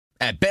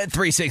At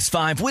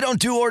Bet365, we don't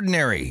do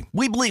ordinary.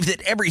 We believe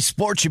that every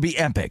sport should be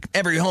epic.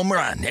 Every home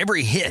run,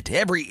 every hit,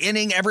 every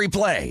inning, every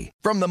play.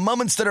 From the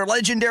moments that are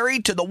legendary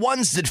to the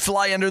ones that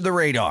fly under the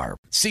radar.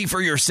 See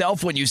for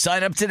yourself when you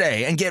sign up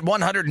today and get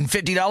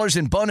 $150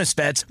 in bonus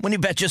bets when you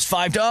bet just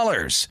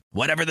 $5.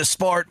 Whatever the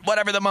sport,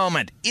 whatever the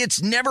moment,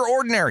 it's never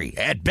ordinary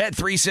at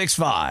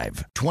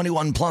Bet365.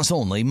 21 plus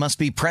only. Must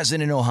be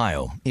present in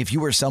Ohio. If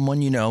you or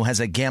someone you know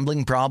has a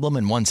gambling problem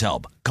and wants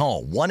help,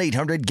 call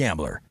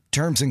 1-800-GAMBLER.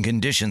 Terms and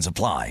conditions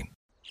apply.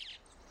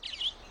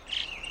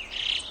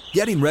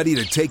 Getting ready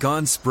to take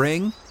on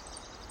spring?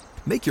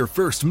 Make your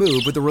first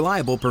move with the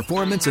reliable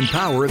performance and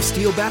power of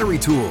Steel battery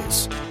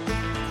tools.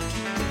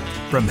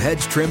 From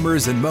hedge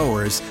trimmers and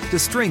mowers to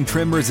string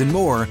trimmers and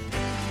more,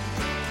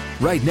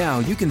 right now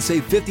you can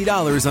save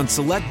 $50 on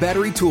select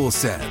battery tool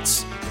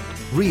sets.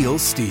 Real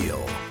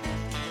Steel.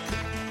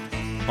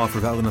 Offer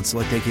valid on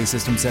select AK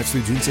system sets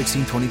through June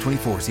 16,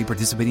 2024. See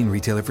participating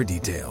retailer for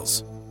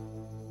details.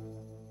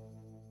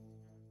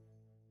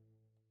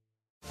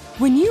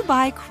 When you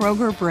buy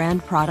Kroger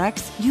brand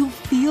products, you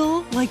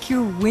feel like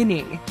you're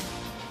winning.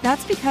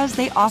 That's because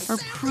they offer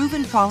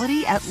proven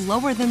quality at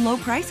lower than low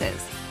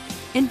prices.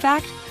 In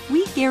fact,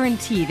 we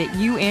guarantee that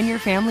you and your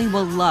family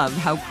will love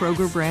how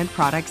Kroger brand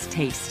products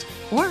taste,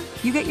 or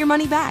you get your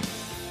money back.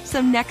 So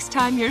next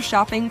time you're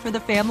shopping for the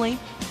family,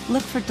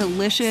 look for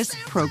delicious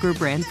Kroger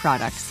brand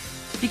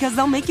products, because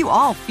they'll make you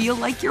all feel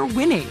like you're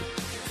winning.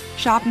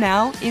 Shop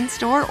now,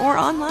 in-store, or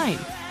online.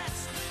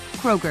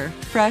 Kroger,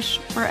 fresh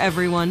for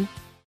everyone.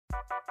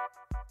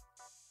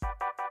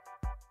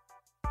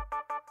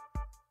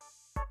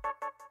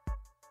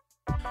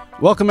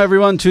 Welcome,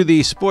 everyone, to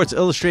the Sports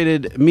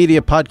Illustrated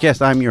Media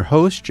Podcast. I'm your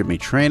host, Jimmy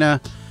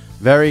Traina.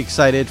 Very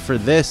excited for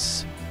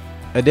this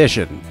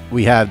edition.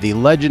 We have the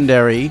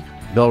legendary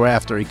Bill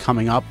Raftery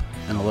coming up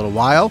in a little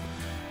while.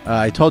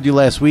 I told you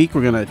last week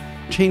we're going to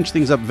change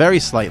things up very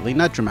slightly,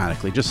 not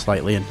dramatically, just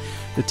slightly. And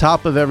the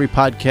top of every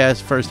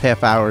podcast, first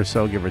half hour or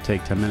so, give or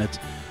take 10 minutes,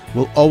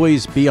 will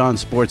always be on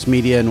sports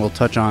media, and we'll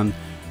touch on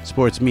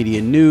sports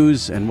media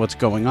news and what's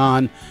going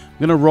on. I'm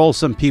going to roll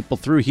some people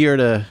through here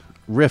to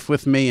riff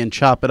with me and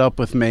chop it up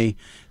with me.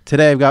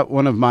 Today I've got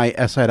one of my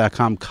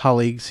SI.com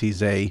colleagues.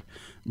 He's a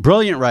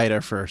brilliant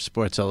writer for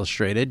Sports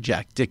Illustrated.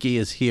 Jack Dickey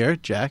is here.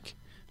 Jack,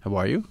 how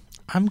are you?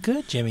 I'm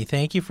good, Jimmy.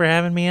 Thank you for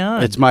having me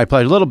on. It's my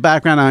pleasure. A little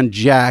background on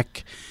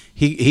Jack.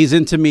 He's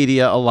into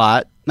media a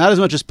lot. Not as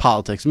much as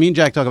politics. Me and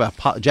Jack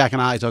Jack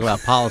and I talk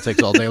about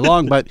politics all day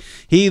long, but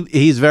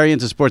he's very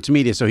into sports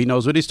media, so he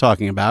knows what he's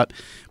talking about.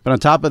 But on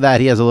top of that,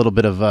 he has a little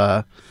bit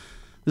of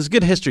there's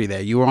good history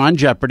there. You were on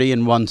Jeopardy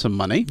and won some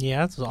money.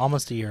 Yeah, it was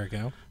almost a year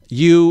ago.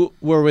 You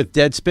were with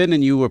Deadspin,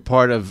 and you were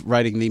part of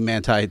writing the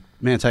Manti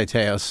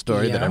Te'o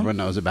story that everyone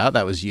knows about.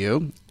 That was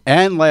you.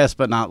 And last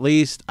but not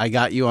least, I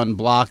got you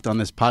unblocked on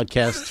this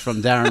podcast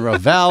from Darren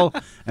Rovell,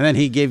 and then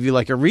he gave you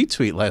like a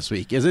retweet last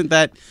week. Isn't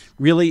that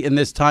really, in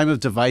this time of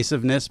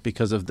divisiveness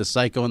because of the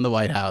psycho in the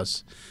White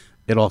House,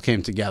 it all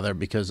came together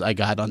because I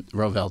got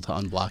Rovell to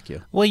unblock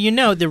you? Well, you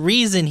know, the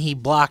reason he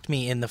blocked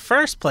me in the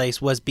first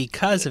place was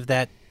because of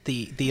that.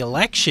 The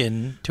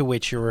election to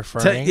which you're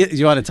referring.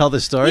 You want to tell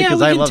the story? Yeah,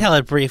 we can tell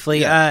it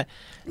briefly. Yeah.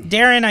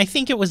 Darren, I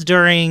think it was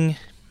during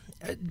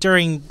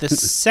the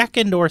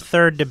second or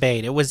third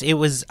debate. It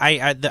was.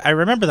 I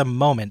remember the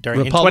moment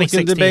during Republican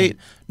in 2016. Debate.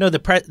 No,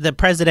 the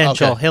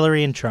presidential, okay.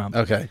 Hillary and Trump.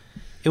 Okay.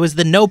 It was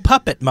the no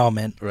puppet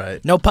moment.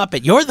 Right. No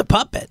puppet. You're the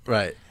puppet.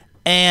 Right.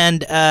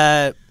 And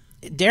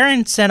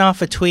Darren sent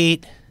off a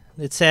tweet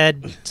that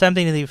said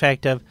something to the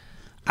effect of,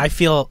 "I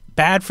feel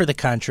bad for the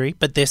country,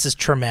 but this is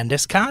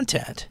tremendous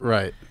content."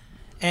 Right.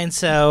 And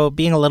so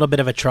being a little bit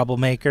of a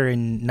troublemaker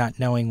and not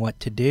knowing what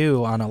to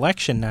do on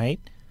election night,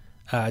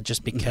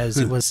 just because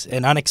it was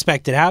an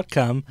unexpected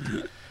outcome,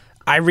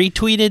 I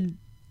retweeted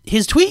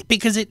his tweet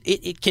because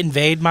it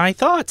conveyed my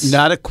thoughts.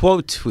 Not a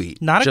quote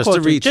tweet. Not a just quote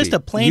a tweet. retweet. Just a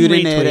plain retweet. You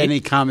didn't retweet. add any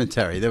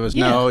commentary. There was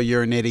no,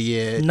 you're an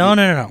idiot. No.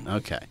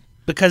 Okay.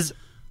 Because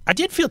I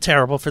did feel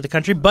terrible for the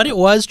country, but it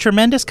was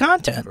tremendous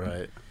content.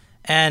 Right.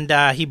 And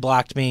he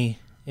blocked me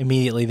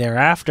immediately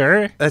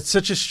thereafter. That's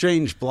such a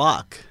strange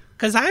block.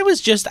 Because I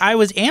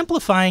was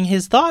amplifying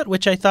his thought,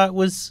 which I thought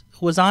was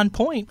on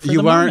point for the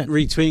moment. You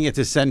weren't retweeting it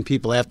to send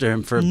people after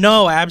him for...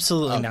 No,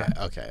 absolutely not.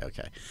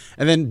 Okay.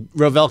 And then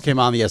Rovell came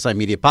on the SI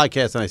Media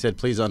podcast, and I said,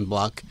 please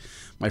unblock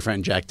my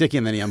friend Jack Dickey,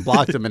 and then he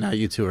unblocked him, and now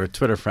you two are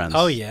Twitter friends.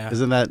 Oh, yeah.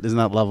 Isn't that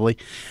lovely?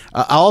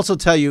 I'll also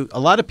tell you, a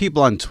lot of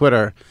people on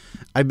Twitter...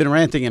 I've been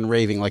ranting and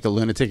raving like a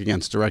lunatic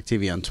against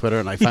DirecTV on Twitter,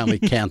 and I finally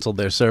canceled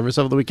their service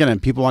over the weekend,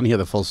 and people want to hear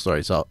the full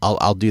story, so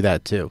I'll do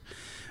that too.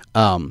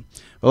 Well,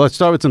 let's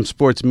start with some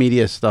sports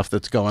media stuff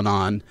that's going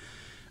on.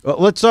 Well,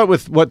 let's start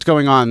with what's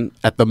going on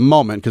at the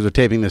moment, because we're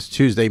taping this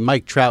Tuesday.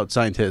 Mike Trout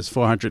signed his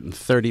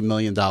 $430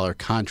 million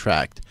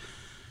contract.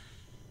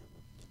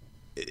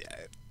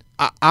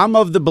 I'm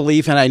of the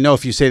belief, and I know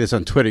if you say this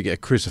on Twitter, you get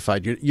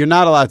crucified. You're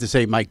not allowed to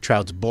say Mike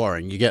Trout's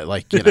boring. You get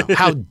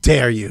how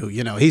dare you?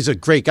 He's a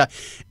great guy.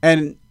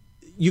 And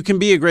you can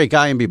be a great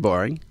guy and be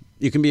boring.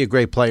 You can be a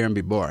great player and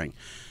be boring.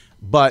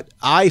 But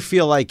I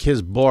feel like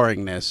his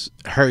boringness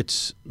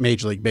hurts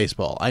Major League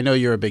Baseball. I know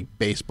you're a big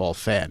baseball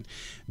fan.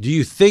 Do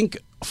you think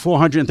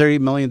 $430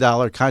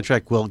 million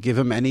contract will give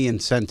him any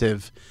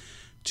incentive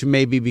to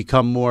maybe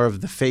become more of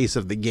the face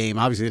of the game?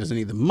 Obviously, he doesn't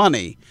need the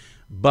money,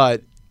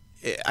 but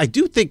I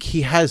do think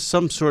he has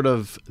some sort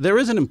of – there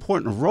is an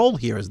important role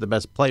here as the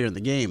best player in the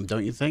game,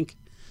 don't you think?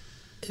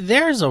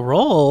 There's a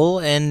role,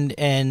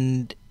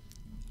 and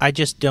I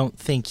just don't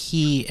think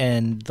he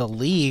and the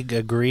league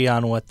agree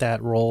on what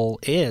that role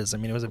is. I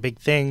mean, it was a big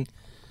thing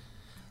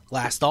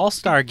last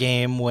All-Star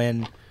game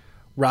when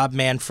Rob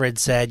Manfred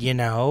said, you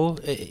know,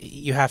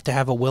 you have to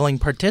have a willing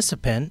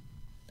participant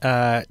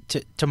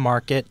to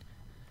market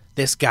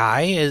this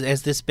guy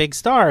as this big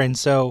star. And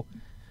so,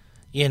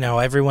 you know,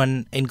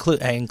 everyone,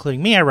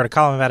 including me, I wrote a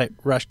column about it,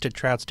 rushed to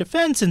Trout's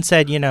defense and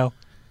said, you know,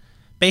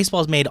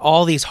 baseball's made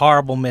all these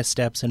horrible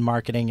missteps in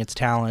marketing its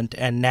talent,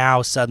 and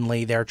now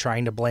suddenly they're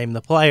trying to blame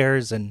the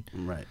players, and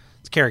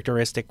it's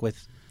characteristic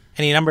with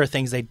any number of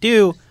things they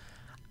do.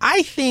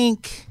 I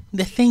think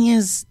the thing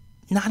is,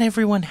 not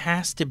everyone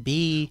has to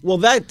be. Well,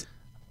 that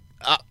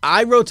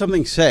I wrote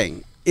something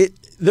saying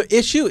the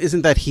issue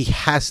isn't that he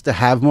has to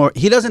have more.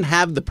 He doesn't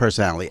have the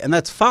personality, and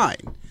that's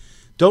fine.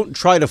 Don't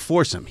try to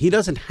force him. He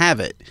doesn't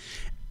have it.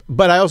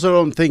 But I also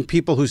don't think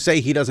people who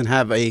say he doesn't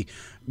have a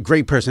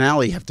great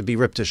personality have to be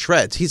ripped to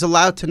shreds. He's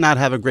allowed to not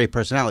have a great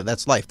personality.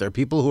 That's life. There are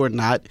people who are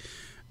not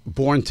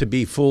born to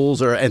be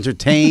fools or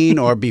entertain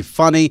or be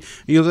funny.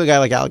 You look at a guy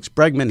like Alex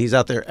Bregman. He's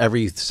out there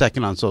every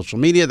second on social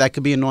media. That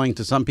could be annoying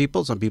to some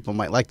people. Some people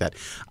might like that.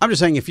 I'm just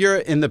saying, if you're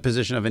in the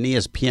position of an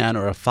ESPN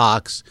or a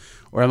Fox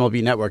or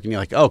MLB Network and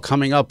you're like, oh,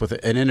 coming up with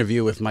an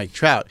interview with Mike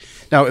Trout.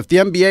 Now, if the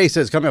NBA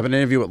says coming up an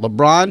interview with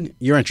LeBron,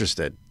 you're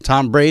interested.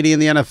 Tom Brady in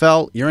the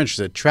NFL, you're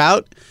interested.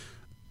 Trout,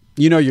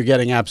 you know you're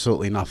getting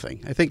absolutely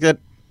nothing. I think that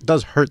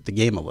does hurt the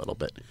game a little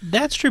bit.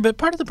 That's true, but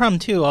part of the problem,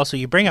 too, also,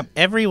 you bring up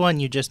everyone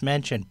you just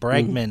mentioned,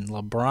 Bregman,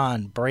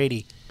 LeBron,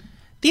 Brady.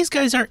 These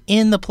guys are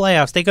in the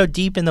playoffs. They go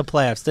deep in the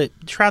playoffs. The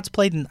Trout's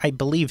played in, I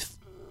believe,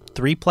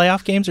 3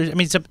 playoff games.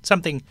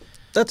 Something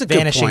that's a good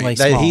vanishingly point.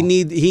 small. That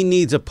he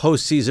needs a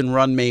postseason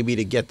run maybe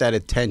to get that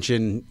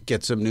attention,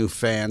 get some new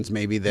fans,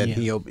 maybe that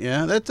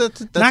that's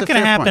not going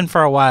to happen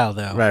for a while,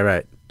 though.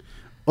 Right.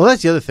 Well,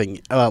 that's the other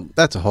thing.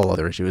 That's a whole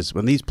other issue is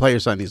when these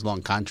players sign these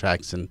long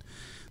contracts and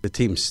the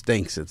team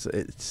stinks. It's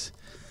a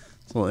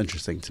little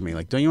interesting to me.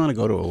 Like, don't you want to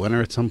go to a winner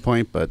at some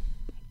point? But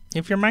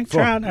if you're Mike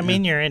Trout, I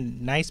mean, you're in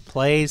a nice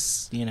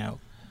place. You know,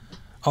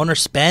 owner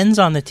spends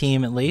on the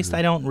team at least.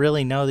 I don't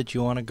really know that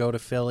you want to go to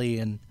Philly,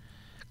 and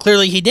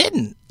clearly he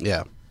didn't.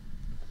 Yeah.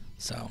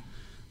 So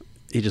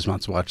he just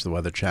wants to watch the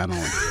Weather Channel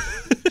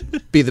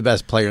and be the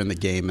best player in the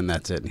game, and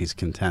that's it. And he's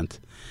content.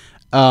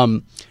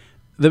 The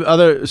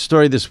other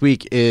story this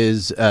week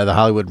is the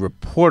Hollywood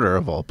Reporter,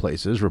 of all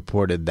places,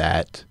 reported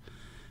that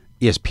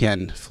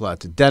ESPN flew out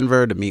to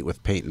Denver to meet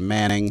with Peyton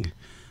Manning.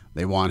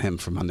 They want him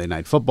for Monday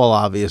Night Football,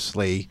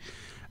 obviously.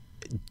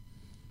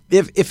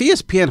 If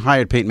ESPN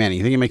hired Peyton Manning,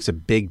 you think it makes a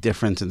big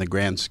difference in the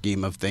grand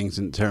scheme of things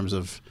in terms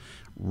of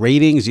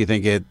ratings? You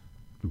think it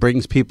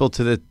brings people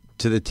to the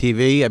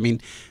TV? I mean,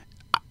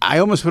 I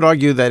almost would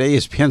argue that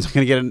ESPN's not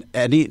going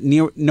to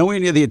get nowhere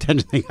near the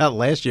attention they got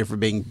last year for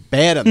being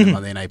bad on the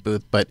Monday Night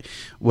booth. But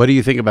what do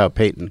you think about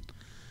Peyton?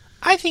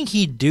 I think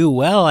he'd do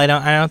well. I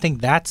don't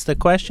think that's the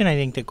question. I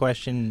think the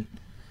question,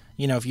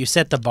 you know, if you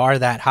set the bar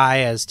that high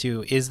as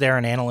to is there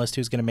an analyst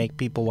who's going to make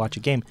people watch a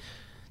game,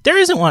 there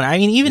isn't one. I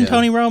mean, even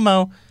Tony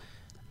Romo,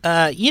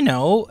 you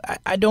know,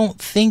 I don't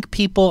think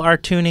people are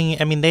tuning.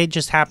 I mean, they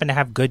just happen to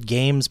have good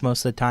games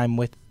most of the time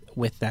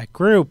with that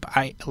group.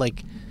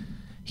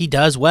 He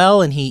does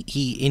well, and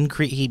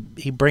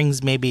he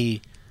brings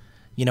maybe,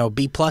 you know,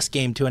 B+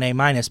 game to an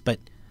A-, but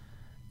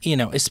you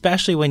know,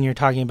 especially when you're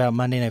talking about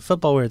Monday Night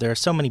Football where there are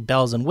so many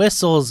bells and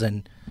whistles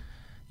and,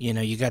 you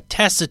know, you got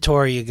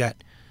Tessitore, you got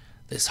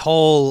this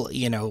whole,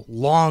 you know,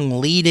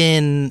 long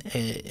lead-in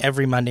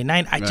every Monday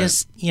night. I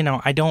just, you know,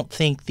 I don't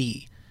think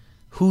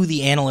who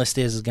the analyst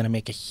is going to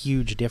make a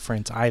huge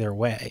difference either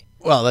way.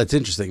 Well, that's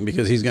interesting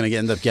because he's going to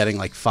end up getting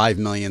like $5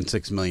 million,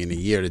 $6 million a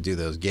year to do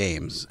those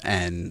games.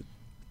 And,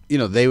 you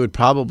know, they would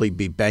probably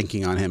be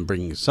banking on him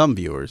bringing some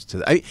viewers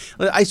to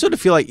I sort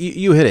of feel like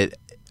you hit it.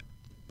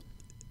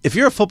 If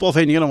you're a football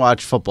fan, you're going to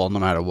watch football no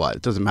matter what.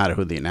 It doesn't matter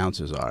who the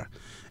announcers are.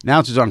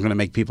 Announcers aren't going to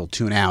make people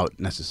tune out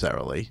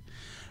necessarily.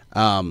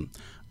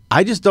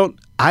 I just don't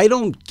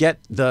get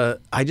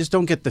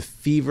the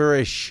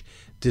feverish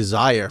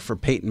desire for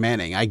Peyton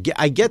Manning. I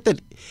get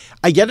that.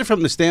 I get it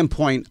from the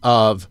standpoint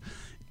of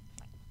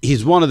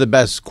he's one of the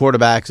best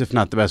quarterbacks, if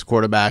not the best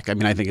quarterback. I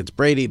mean, I think it's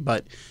Brady,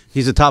 but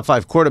he's a top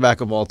 5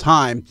 quarterback of all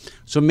time.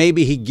 So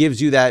maybe he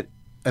gives you that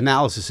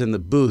analysis in the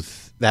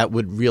booth that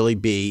would really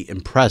be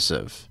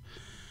impressive.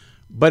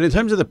 But in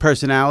terms of the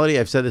personality,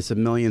 I've said this a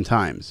million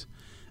times.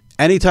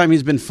 Anytime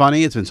he's been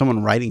funny, it's been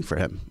someone writing for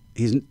him.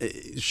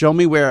 Show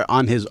me where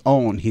on his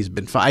own he's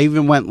been funny. I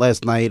even went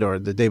last night or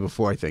the day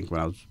before, I think, when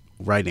I was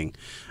writing.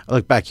 I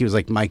look back, he was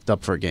like mic'd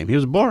up for a game. He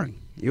was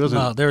boring. He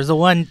wasn't. Well, there was the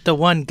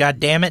one, God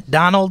damn it,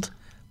 Donald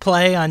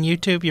play on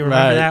YouTube. You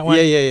remember that one?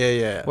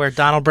 Yeah. Where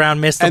Donald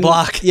Brown missed the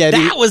block. Yeah,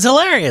 that was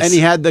hilarious. And he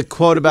had the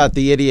quote about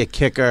the idiot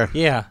kicker.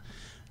 Yeah.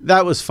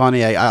 That was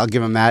funny. I'll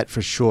give him that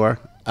for sure.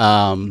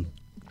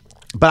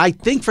 But I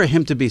think for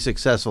him to be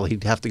successful,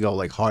 he'd have to go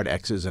like hard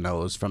X's and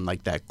O's from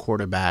like that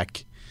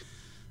quarterback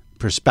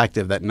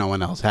perspective that no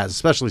one else has,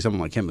 especially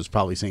someone like him who's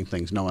probably seeing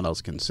things no one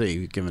else can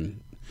see,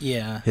 given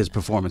his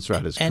performance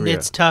throughout his career. And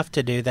it's tough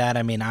to do that.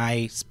 I mean,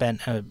 I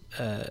spent a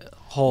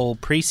whole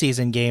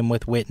preseason game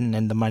with Witten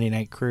and the Monday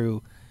Night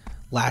Crew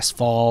last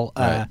fall.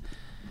 Right.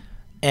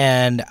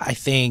 And I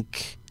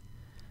think,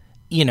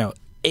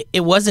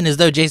 it wasn't as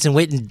though Jason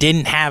Witten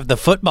didn't have the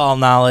football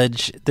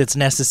knowledge that's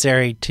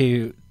necessary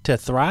to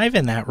thrive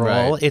in that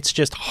role. Right. It's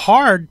just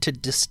hard to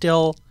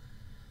distill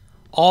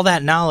all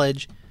that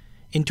knowledge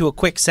into a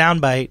quick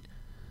soundbite,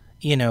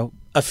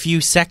 a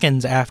few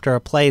seconds after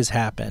a play's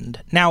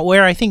happened. Now,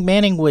 where I think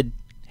Manning would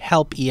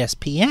help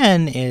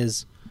ESPN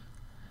is,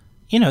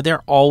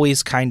 they're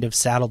always kind of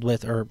saddled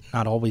with, or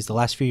not always, the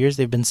last few years,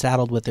 they've been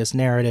saddled with this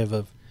narrative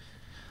of,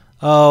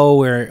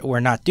 we're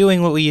not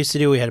doing what we used to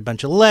do. We had a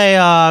bunch of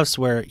layoffs.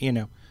 Where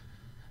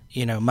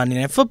Monday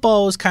Night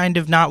Football was kind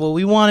of not what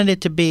we wanted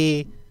it to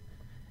be.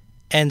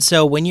 And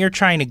so when you're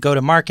trying to go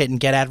to market and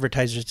get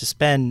advertisers to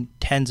spend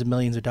tens of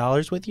millions of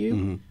dollars with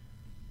you,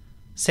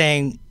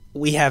 saying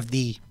we have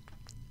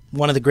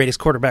one of the greatest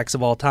quarterbacks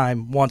of all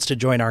time wants to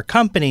join our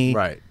company,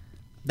 right?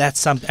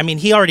 That's something. I mean,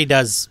 he already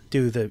does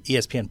do the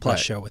ESPN Plus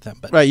show with them,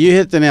 but right, you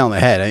hit the nail on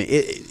the head.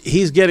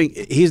 He's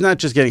not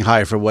just getting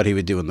hired for what he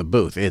would do in the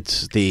booth.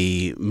 It's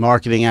the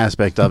marketing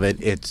aspect of it.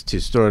 It's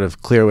to sort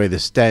of clear away the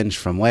stench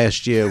from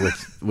last year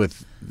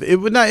with it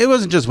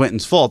wasn't just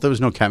Witten's fault. There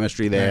was no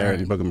chemistry there,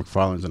 and Booger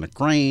McFarland's in a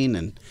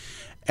crane,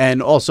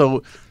 and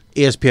also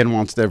ESPN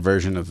wants their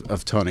version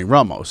of Tony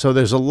Romo. So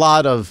there's a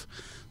lot of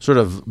sort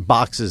of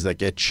boxes that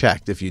get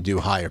checked if you do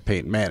hire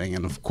Peyton Manning,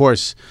 and of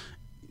course,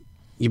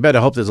 you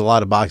better hope there's a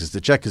lot of boxes to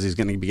check because he's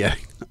going to be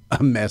getting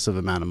a massive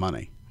amount of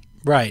money.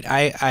 Right.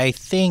 I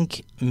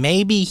think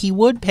maybe he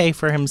would pay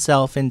for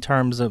himself in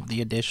terms of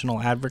the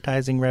additional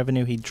advertising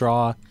revenue he'd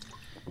draw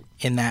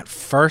in that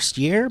first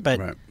year, but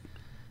right.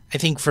 I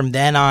think from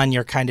then on,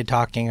 you're kind of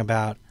talking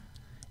about,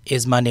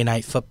 is Monday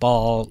Night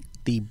Football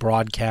the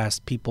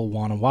broadcast people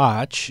want to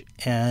watch?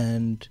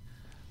 And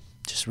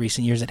just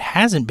recent years, it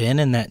hasn't been,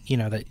 and that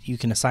you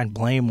can assign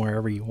blame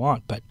wherever you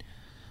want. But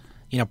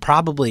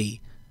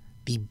probably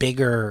the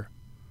bigger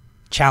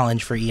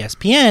challenge for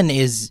ESPN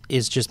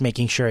is just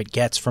making sure it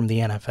gets from the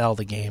NFL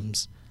the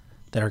games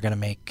that are going to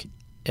make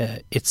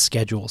its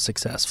schedule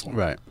successful.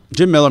 Right.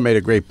 Jim Miller made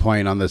a great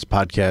point on this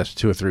podcast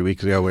 2 or 3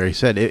 weeks ago, where he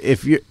said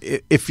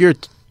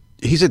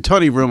he said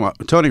Tony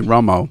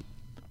Romo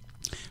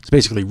has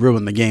basically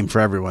ruined the game for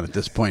everyone at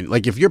this point.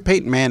 Like, if you're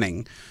Peyton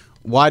Manning,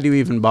 why do you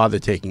even bother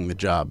taking the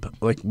job?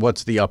 Like,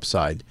 what's the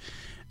upside?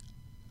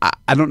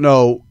 I don't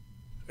know,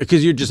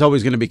 because you're just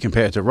always going to be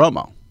compared to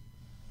Romo.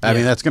 I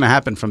mean, that's going to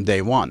happen from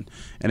day one.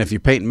 And if you're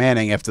Peyton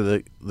Manning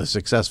after the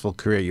successful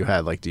career you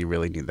had, like, do you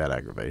really need that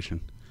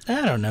aggravation?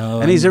 I don't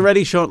know. And he's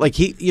already shown, like,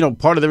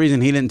 part of the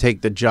reason he didn't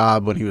take the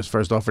job when he was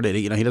first offered it,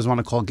 he doesn't want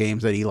to call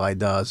games that Eli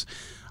does.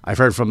 I've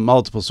heard from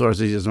multiple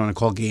sources he doesn't want to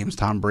call games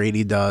Tom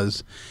Brady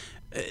does.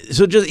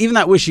 So just even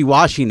that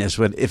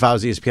wishy-washiness, if I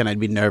was ESPN, I'd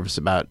be nervous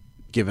about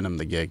giving him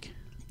the gig.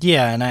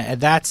 Yeah,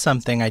 and that's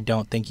something I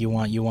don't think you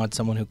want. You want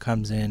someone who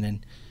comes in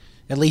and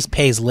at least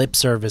pays lip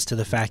service to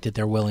the fact that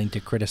they're willing to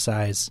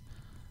criticize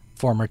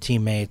former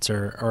teammates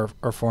or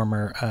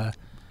former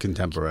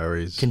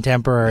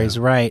contemporaries.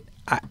 Right.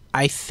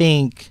 I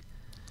think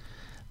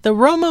the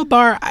Romo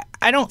bar,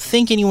 I don't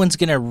think anyone's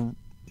going to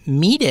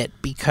meet it,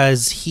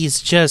 because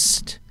he's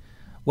just,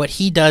 what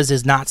he does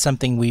is not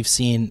something we've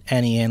seen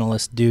any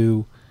analyst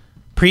do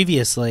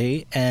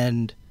previously.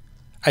 And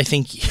I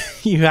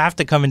think you have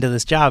to come into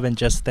this job and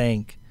just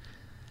think,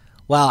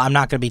 well, I'm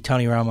not going to be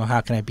Tony Romo.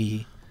 How can I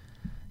be,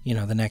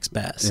 the next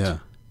best? Yeah.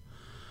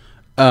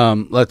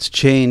 Let's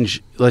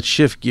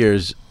shift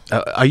gears.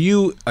 Are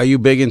you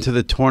big into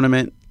the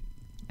tournament?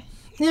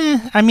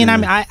 Yeah, I mean,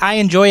 I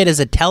enjoy it as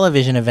a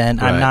television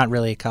event. Right. I'm not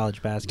really a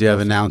college basketball. Do you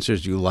have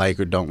announcers you like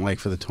or don't like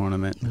for the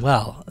tournament?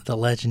 Well, the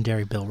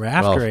legendary Bill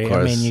Raftery. Well,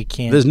 of course. I mean, you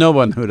can't. There's no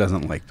one who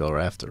doesn't like Bill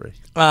Raftery.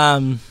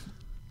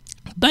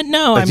 But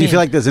no, do you feel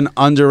like there's an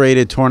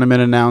underrated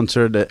tournament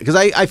announcer? Because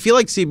I feel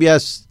like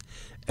CBS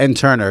and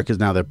Turner, because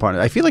now they're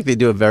partners, I feel like they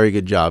do a very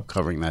good job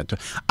covering that.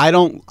 I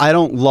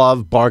don't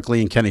love Barkley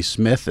and Kenny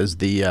Smith as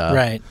the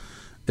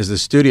as the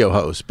studio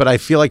host, but I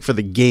feel like for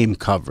the game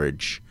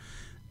coverage,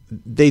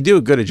 they do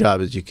as good a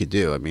job as you could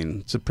do. I mean,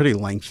 it's a pretty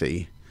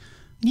lengthy.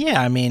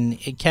 Yeah, I mean,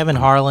 Kevin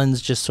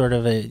Harlan's just sort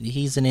of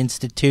he's an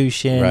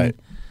institution. Right.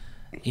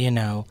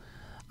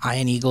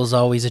 Iron Eagle's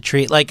always a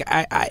treat. Like,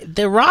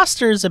 the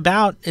roster's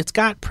it's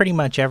got pretty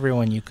much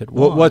everyone you could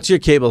want. What's your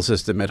cable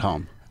system at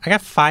home? I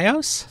got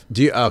Fios.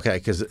 Do you? Okay,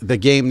 because the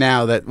game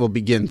now that will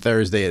begin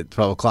Thursday at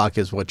 12 o'clock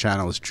is what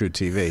channel is True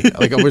TV?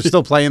 Like, we're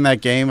still playing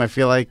that game, I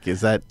feel like.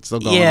 Is that still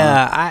going on?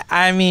 Yeah,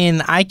 I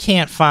mean, I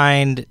can't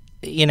find,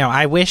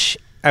 I wish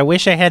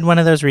I had one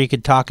of those where you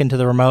could talk into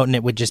the remote and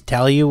it would just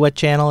tell you what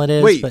channel it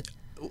is. Wait, but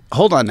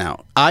hold on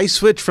now. I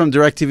switched from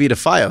DirecTV to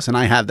Fios, and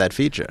I have that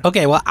feature.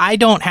 Okay, well, I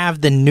don't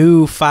have the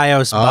new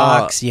Fios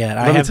box yet.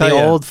 I have the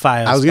old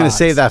Fios I was going to box.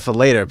 save that for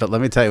later, but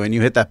let me tell you, when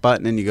you hit that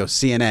button and you go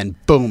CNN,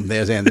 boom,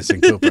 there's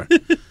Anderson Cooper.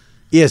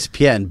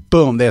 ESPN,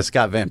 boom, there's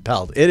Scott Van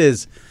Pelt.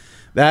 It's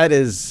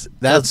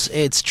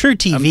True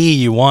TV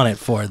you want it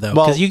for, though,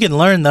 because you can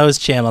learn those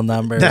channel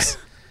numbers.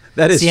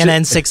 That is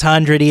CNN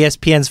 600,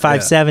 ESPN's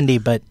 570,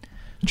 but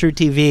True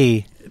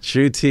TV.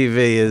 True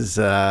TV is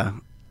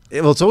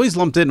it's always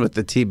lumped in with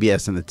the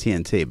TBS and the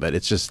TNT, but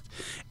it's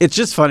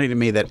just funny to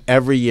me that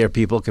every year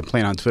people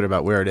complain on Twitter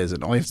about where it is,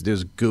 and all you have to do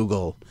is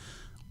Google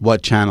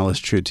what channel is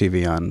True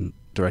TV on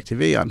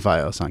DirecTV, on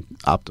Fios, on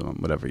Optimum,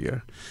 whatever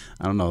year.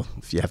 I don't know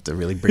if you have to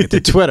really bring it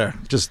to Twitter.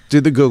 Just do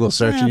the Google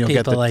search and you'll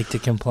get People like to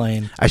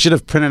complain. I should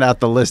have printed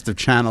out the list of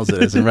channels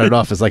it is and read it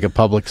off as like a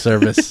public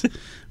service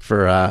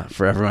for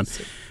everyone.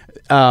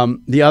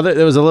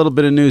 There was a little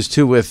bit of news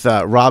too with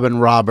Robin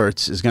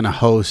Roberts is going to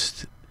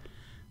host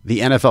the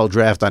NFL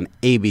draft on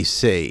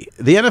ABC.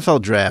 The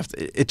NFL draft,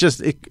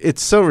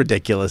 it's so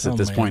ridiculous at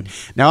this point.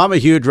 Now, I'm a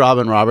huge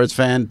Robin Roberts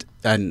fan,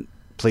 and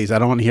please, I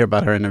don't want to hear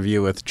about her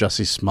interview with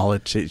Jussie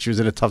Smollett. She was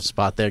in a tough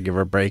spot there. Give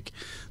her a break.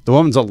 The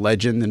woman's a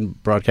legend in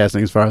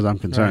broadcasting as far as I'm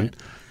concerned.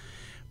 Right.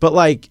 But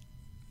like,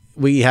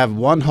 we have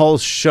one whole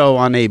show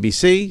on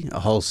ABC, a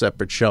whole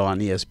separate show on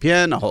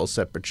ESPN, a whole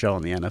separate show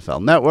on the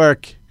NFL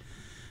Network.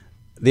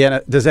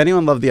 Does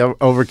anyone love the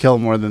overkill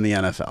more than the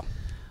NFL?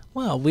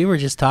 Well, we were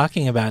just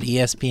talking about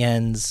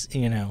ESPN's,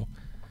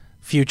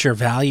 future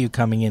value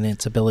coming in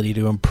its ability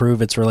to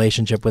improve its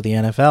relationship with the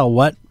NFL.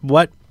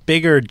 What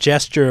bigger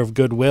gesture of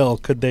goodwill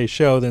could they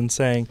show than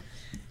saying,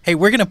 "Hey,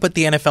 we're going to put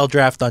the NFL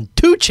draft on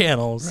 2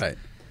 channels." Right.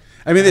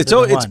 I mean,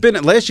 it's been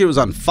last year it was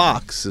on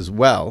Fox as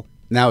well.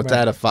 Now it's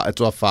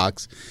it's off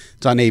Fox.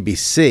 It's on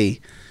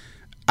ABC.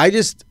 I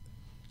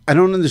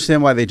don't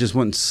understand why they just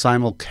wouldn't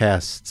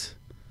simulcast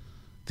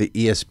the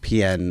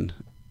ESPN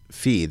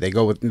feed. They're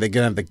going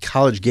to have the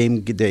College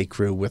Game Day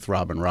crew with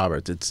Robin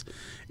Roberts.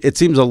 It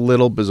seems a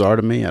little bizarre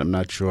to me. I'm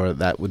not sure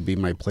that would be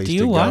my place to go.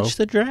 Do you watch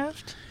the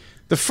draft?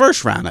 The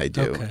first round I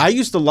do. Okay. I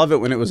used to love it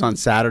when it was on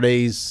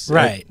Saturdays.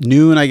 Right. At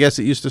noon, I guess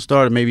it used to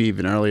start, or maybe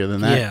even earlier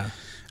than that. Yeah.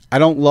 I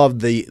don't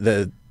love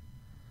the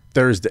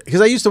Thursday,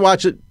 because I used to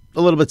watch it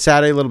a little bit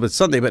Saturday, a little bit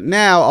Sunday, but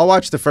now I'll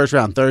watch the first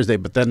round Thursday,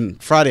 but then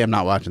Friday I'm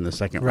not watching the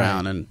second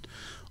round and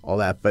all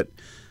that. But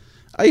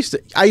I used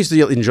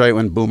to enjoy it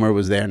when Boomer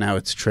was there. Now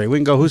it's Trey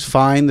Wingo, who's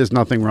fine. There's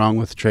nothing wrong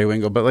with Trey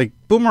Wingo, but like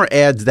Boomer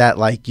adds that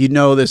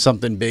there's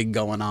something big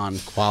going on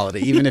quality.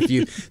 Even if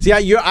you see,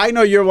 I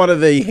know you're one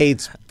of the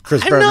hates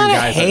Chris Berman guys. I'm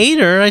not a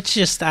hater. It's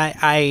just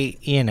I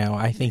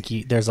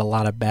think there's a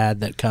lot of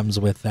bad that comes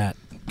with that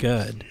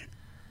good.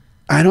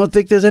 I don't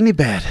think there's any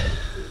bad.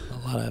 A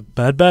lot of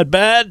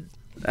bad.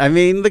 I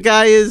mean, the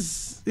guy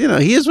is,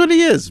 he is what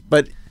he is,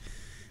 but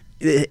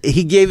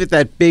he gave it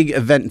that big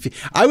event.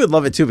 I would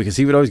love it too, because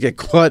he would always get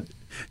caught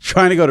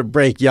trying to go to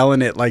break,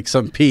 yelling at like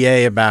some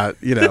PA about,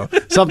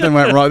 something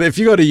went wrong. If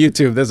you go to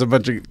YouTube, there's a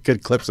bunch of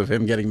good clips of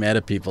him getting mad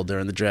at people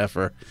during the draft.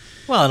 Well,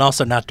 and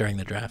also not during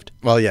the draft.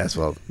 Well, yes.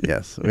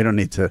 We don't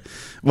need to.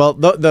 Well,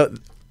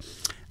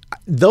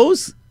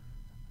 those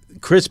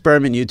Chris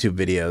Berman YouTube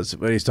videos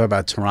when he's talking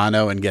about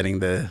Toronto and getting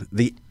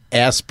the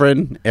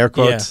aspirin, air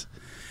quotes. Yeah.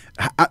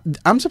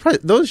 I'm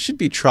surprised. Those should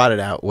be trotted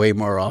out way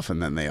more often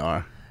than they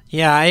are.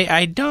 Yeah,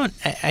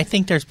 I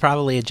think there's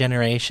probably a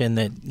generation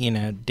that,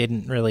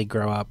 didn't really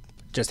grow up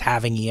just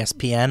having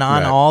ESPN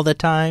on all the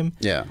time.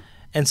 Yeah.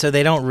 And so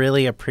they don't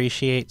really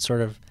appreciate sort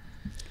of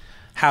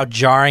how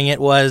jarring it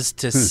was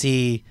to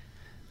see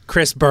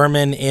Chris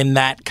Berman in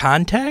that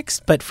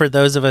context. But for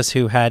those of us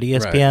who had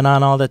ESPN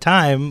on all the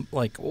time,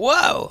 like,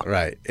 whoa.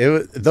 Right.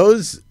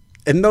 Those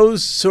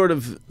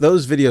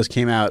videos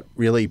came out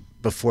really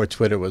before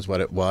Twitter was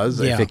what it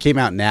was. Yeah. If it came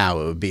out now,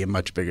 it would be a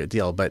much bigger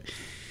deal. But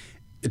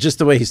just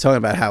the way he's talking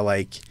about how,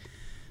 like,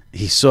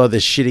 he saw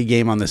this shitty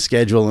game on the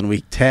schedule in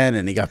week 10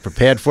 and he got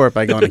prepared for it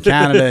by going to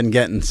Canada and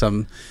getting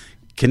some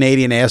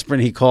Canadian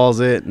aspirin, he calls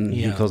it, and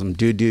he calls them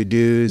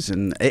do-do-dos.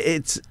 And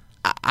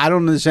I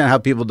don't understand how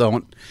people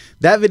don't.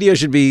 That video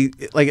should be,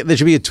 like, there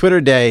should be a Twitter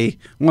day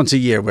once a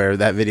year where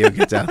that video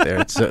gets out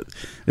there.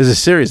 There's a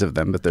series of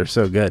them, but they're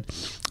so good.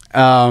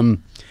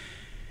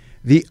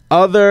 The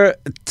other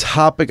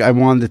topic I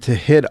wanted to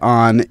hit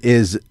on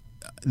is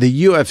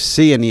the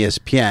UFC and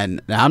ESPN.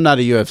 Now, I'm not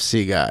a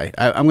UFC guy.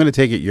 I'm going to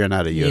take it you're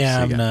not a UFC guy.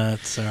 Yeah, I'm not.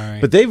 Sorry.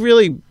 But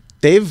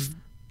they've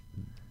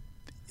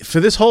for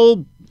this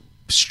whole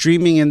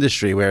streaming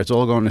industry where it's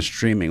all going to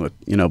streaming with,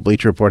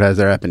 Bleacher Report has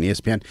their app and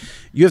ESPN,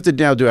 you have to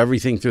now do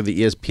everything through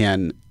the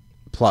ESPN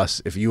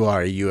Plus if you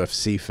are a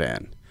UFC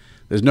fan.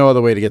 There's no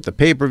other way to get the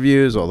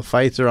pay-per-views. All the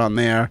fights are on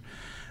there.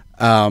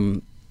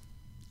 In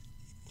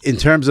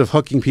terms of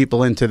hooking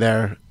people into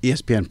their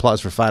ESPN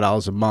Plus for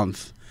 $5 a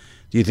month,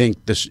 do you think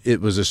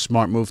it was a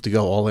smart move to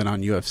go all in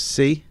on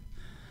UFC?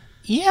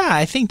 Yeah,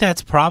 I think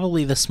that's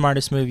probably the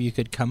smartest move you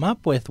could come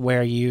up with,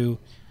 where you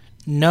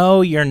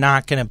know you're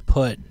not going to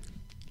put,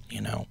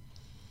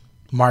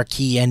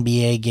 marquee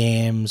NBA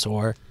games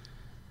or,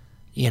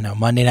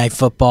 Monday Night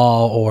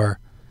Football or,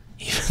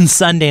 even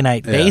Sunday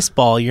Night Yeah.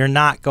 Baseball, you're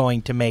not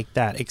going to make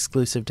that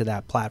exclusive to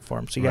that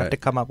platform. So you have Right. to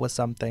come up with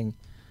something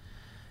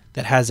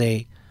that has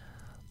a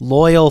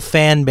loyal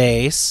fan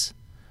base,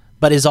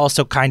 but is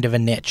also kind of a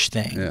niche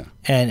thing. Yeah.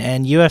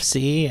 And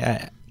UFC,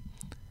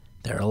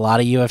 there are a lot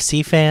of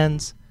UFC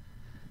fans.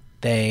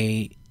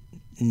 They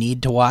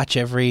need to watch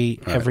every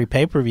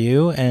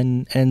pay-per-view,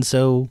 and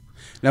so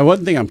Now,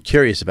 one thing I'm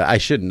curious about, I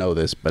should know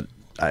this, but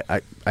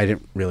I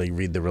didn't really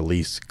read the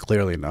release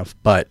clearly enough.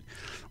 But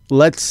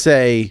let's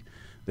say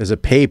there's a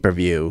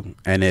pay-per-view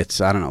and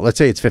it's, I don't know, let's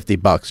say it's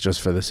 $50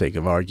 just for the sake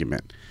of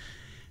argument.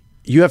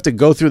 You have to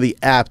go through the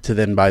app to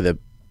then buy the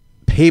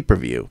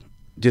pay-per-view.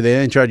 Do they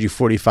then charge you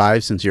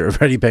 $45 since you're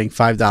already paying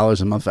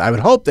 $5 a month? I would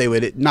hope they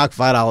would knock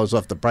 $5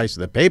 off the price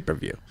of the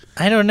pay-per-view.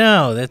 I don't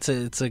know. It's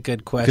a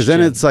good question. Because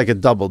then it's like a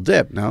double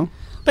dip, no?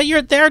 But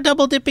they're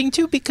double dipping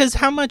too, because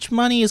how much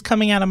money is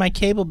coming out of my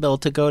cable bill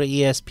to go to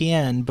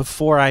ESPN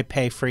before I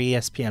pay for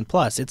ESPN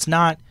Plus? It's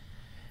not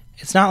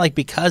like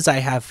because I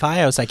have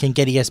Fios I can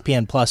get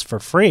ESPN Plus for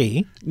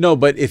free. No,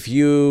 but if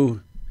you're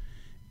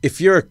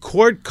a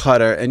cord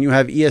cutter and you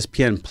have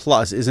ESPN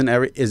Plus, is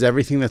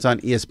everything that's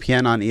on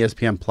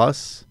ESPN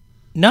Plus?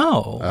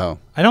 No. Oh.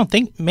 I don't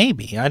think.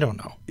 Maybe. I don't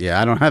know.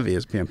 Yeah, I don't have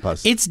ESPN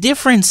Plus. It's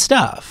different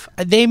stuff.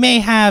 They may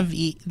have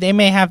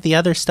the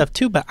other stuff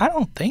too, but I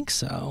don't think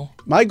so.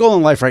 My goal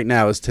in life right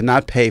now is to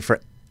not pay for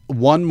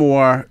one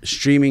more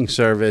streaming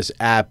service,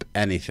 app,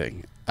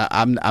 anything.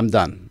 I'm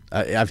done.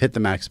 I've hit the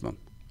maximum.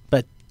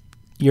 But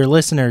your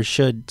listeners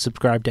should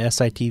subscribe to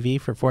SITV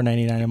for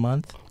 $4.99 a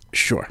month.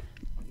 Sure.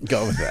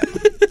 Go with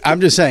that.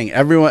 I'm just saying,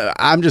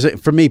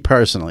 for me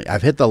personally,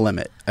 I've hit the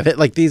limit. I've hit,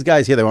 like these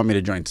guys here, they want me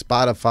to join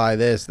Spotify,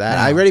 this, that.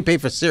 No. I already pay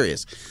for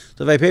Sirius.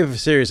 So if I pay for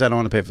Sirius, I don't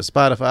want to pay for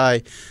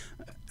Spotify.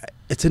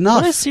 It's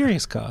enough. What does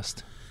Sirius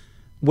cost?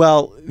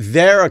 Well,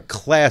 they're a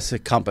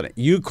classic company.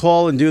 You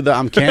call and do the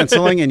I'm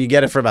canceling, and you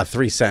get it for about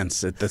 3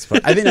 cents at this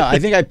point. I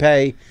think I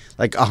pay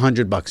like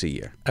 $100 a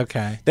year.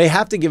 Okay. They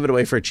have to give it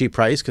away for a cheap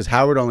price because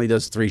Howard only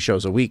does 3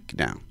 shows a week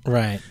now.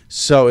 Right.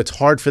 So it's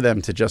hard for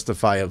them to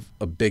justify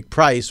a big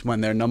price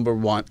when they're number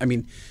one. I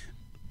mean,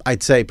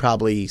 I'd say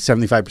probably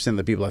 75% of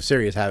the people have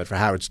Sirius have it for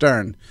Howard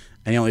Stern,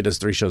 and he only does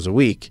 3 shows a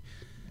week.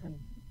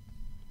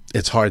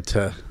 It's hard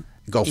to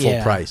go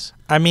full price.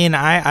 I mean,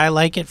 I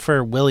like it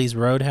for Willie's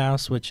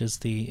Roadhouse, which is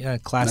the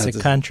classic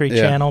country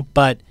yeah. channel,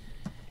 but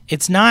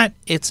it's not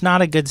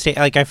a good state.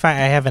 Like I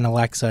have an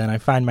Alexa, and I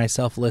find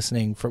myself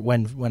listening for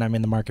when I'm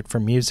in the market for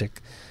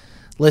music,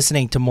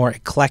 listening to more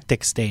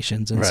eclectic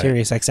stations, and Right.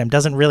 Sirius XM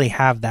doesn't really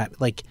have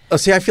that. Like, Oh,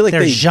 see, I feel like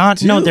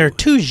they're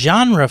too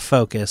genre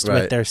focused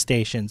Right. with their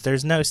stations.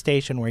 There's no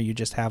station where you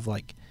just have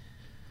like,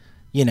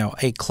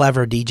 a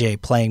clever DJ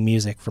playing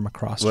music from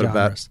across What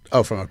genres.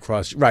 about from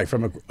across? Right,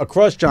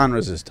 across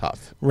genres is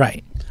tough.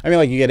 Right. I mean,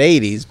 like you get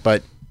 80s,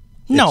 but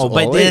No, it's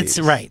but all it's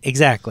 80s. right,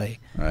 exactly.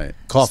 Right.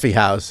 Coffee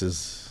House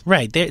is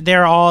Right.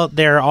 They're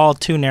all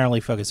too narrowly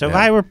focused. So if Yeah.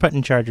 I were put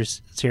in charge of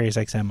Sirius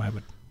XM, I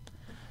would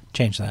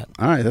change that.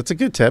 all right. That's a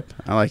good tip.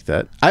 I like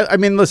that. I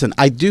mean, listen,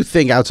 I do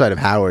think outside of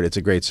Howard, it's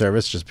a great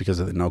service just because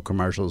of the no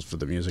commercials for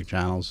the music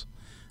channels,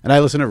 and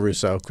I listen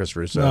to Chris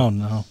Russo. Oh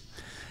no.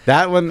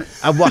 That one,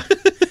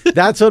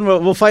 that's one.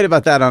 We'll fight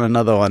about that on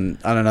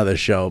another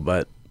show.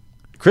 But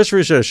Chris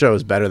Russo's show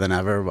is better than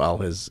ever, while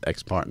his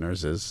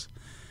ex-partners is,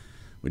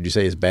 would you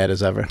say, as bad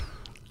as ever?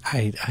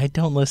 I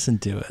don't listen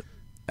to it.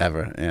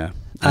 Ever, yeah.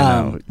 I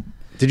know.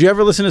 Did you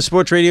ever listen to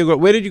sports radio?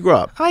 Where did you grow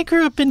up? I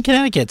grew up in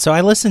Connecticut, so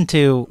I listened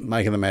to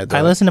Mike and the Mad Dog.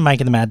 I listened to Mike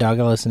and the Mad Dog.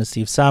 I listened to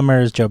Steve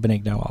Summers, Joe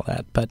Benigno, all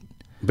that.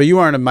 But you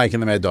weren't a Mike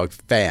and the Mad Dog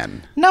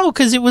fan. No,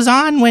 because it was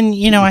on when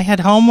I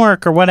had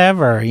homework or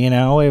whatever. I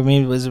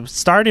mean, it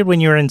started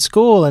when you were in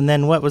school, and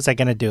then what was I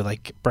going to do?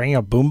 Like bring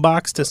a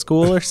boombox to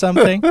school or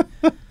something?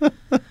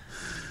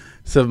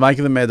 So Mike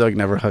and the Mad Dog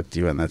never hooked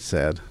you, and that's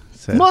sad.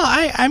 Well,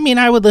 I mean,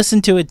 I would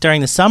listen to it during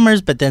the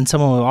summers, but then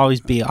someone would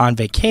always be on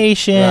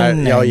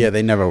vacation. Right. Oh, yeah,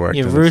 they never worked.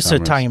 You in have the Russo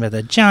summers. talking about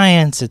the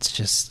Giants. It's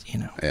just,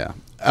 Yeah.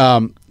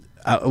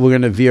 We're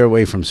going to veer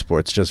away from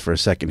sports just for a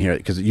second here,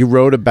 because you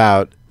wrote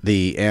about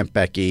the Aunt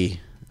Becky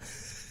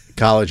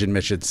college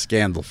admissions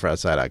scandal for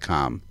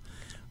SI.com.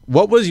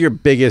 What was your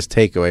biggest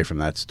takeaway from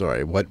that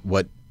story?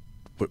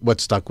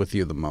 What stuck with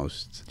you the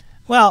most?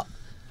 Well,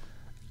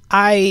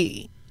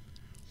 I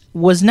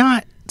was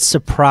not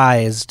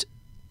surprised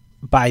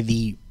by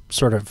the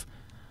sort of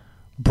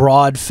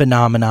broad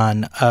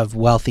phenomenon of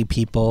wealthy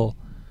people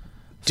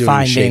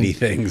Doing shady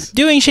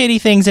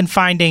things and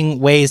finding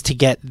ways to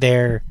get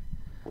their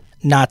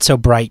not so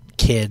bright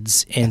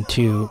kids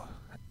into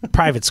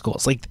private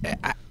schools. Like,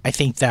 I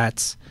think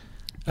that's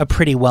a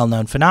pretty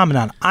well-known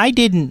phenomenon. I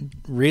didn't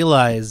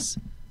realize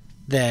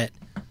that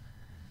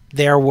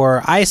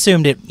I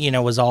assumed it,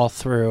 was all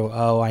through,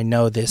 I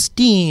know this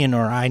dean,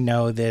 or I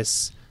know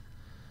this,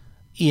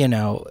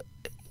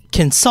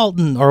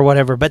 consultant or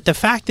whatever. But the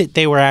fact that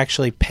they were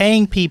actually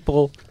paying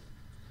people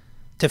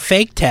to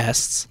fake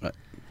tests, Right.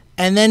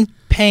 and then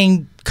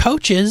paying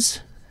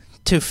coaches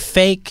to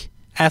fake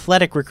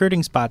athletic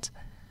recruiting spots,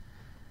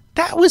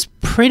 that was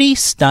pretty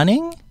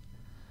stunning.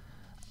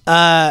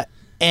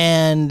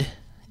 And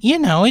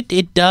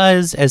it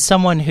does, as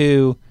someone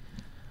who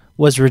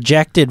was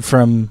rejected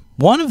from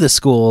one of the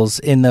schools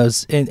in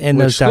those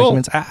those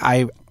documents.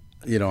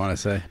 You don't want to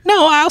say?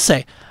 No, I'll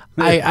say.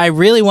 I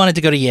really wanted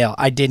to go to Yale.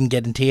 I didn't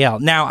get into Yale.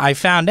 Now, I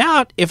found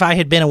out if I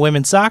had been a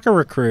women's soccer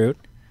recruit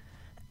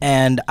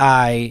and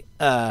I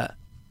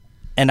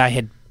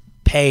had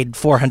paid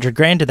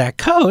 $400,000 to that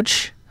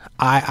coach,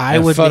 I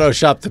would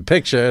Photoshop the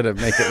picture to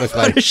make it look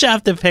like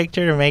Photoshop the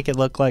picture to make it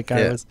look like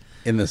I was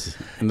in the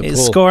pool.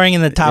 Scoring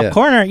in the top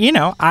corner.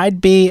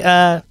 I'd be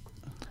a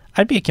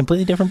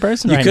completely different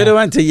person. You could have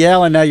went to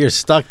Yale, and now you're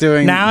stuck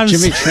doing now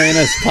Jimmy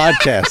Traina's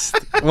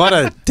podcast. What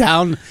a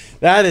down!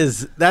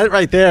 That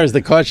right there is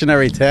the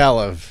cautionary tale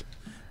of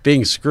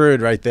being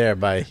screwed right there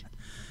by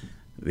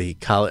the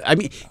college. I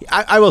mean,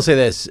 I will say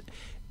this: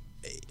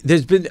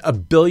 there's been a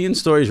billion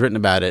stories written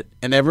about it,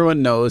 and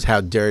everyone knows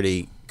how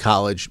dirty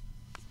college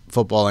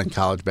football and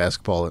college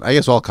basketball, and I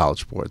guess all college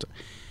sports.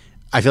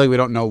 I feel like we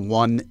don't know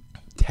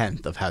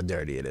 1/10 of how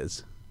dirty it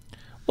is.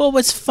 Well,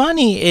 what's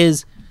funny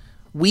is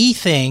we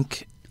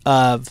think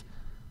of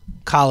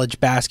college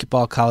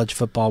basketball, college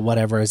football,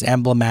 whatever, as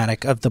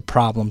emblematic of the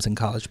problems in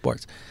college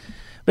sports.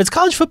 But it's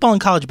college football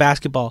and college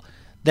basketball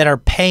that are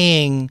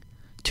paying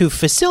to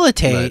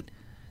facilitate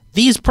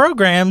these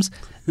programs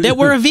that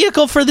were a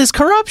vehicle for this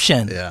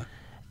corruption. Yeah.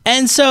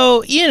 And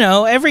so,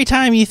 every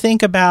time you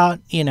think about,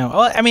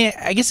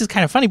 I guess it's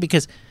kind of funny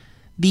because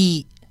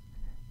the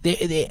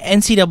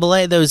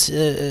NCAA, those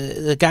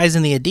the guys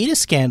in the Adidas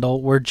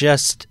scandal were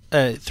just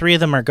 3 of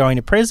them are going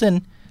to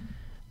prison,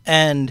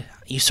 and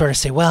you sort of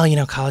say, well,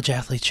 college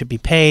athletes should be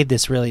paid. They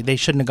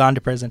shouldn't have gone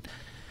to prison.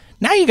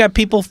 Now you got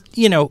people,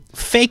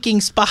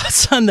 faking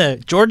spots on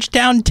the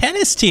Georgetown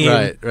tennis team.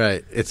 Right.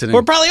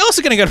 We're probably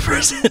also going to go to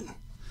prison.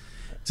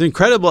 It's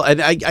incredible.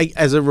 And I,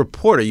 as a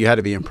reporter, you had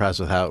to be impressed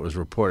with how it was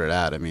reported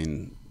out. I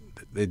mean,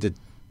 they did.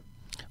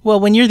 Well,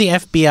 when you're the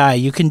FBI,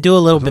 you can do a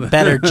little bit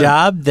better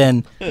job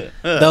than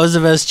those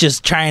of us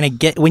just trying to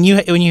get. When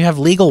you have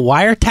legal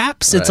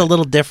wiretaps, it's a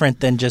little different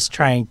than just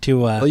trying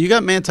to. Well, you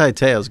got Manti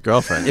Te'o's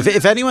girlfriend.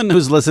 If anyone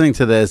who's listening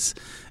to this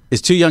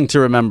is too young to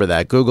remember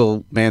that,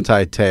 Google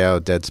Manti Te'o,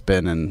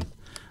 Deadspin,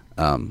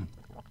 and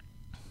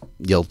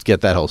you'll get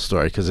that whole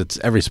story because it's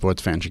every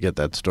sports fan should get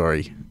that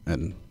story,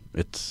 and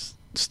it's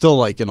still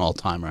like an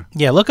all-timer.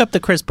 Yeah, look up the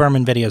Chris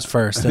Berman videos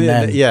first, and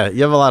then you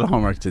have a lot of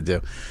homework to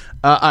do.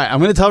 All right, I'm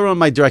going to tell everyone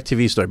my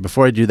DirecTV story.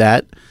 Before I do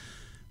that,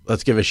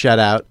 let's give a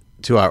shout-out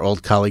to our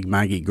old colleague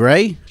Maggie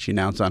Gray. She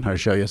announced on her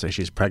show yesterday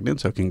she's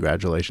pregnant, so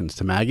congratulations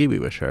to Maggie. We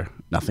wish her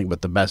nothing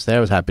but the best there.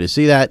 I was happy to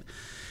see that.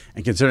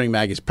 And considering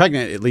Maggie's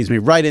pregnant, it leads me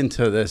right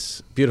into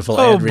this beautiful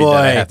ad read that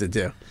I have to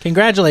do.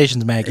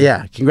 Congratulations, Maggie.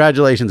 Yeah,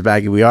 congratulations,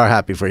 Maggie. We are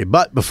happy for you.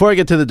 But before I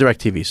get to the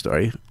DirecTV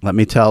story, let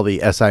me tell the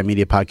SI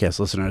Media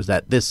Podcast listeners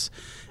that this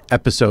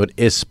episode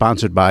is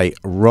sponsored by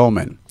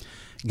Roman.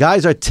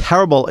 Guys are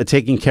terrible at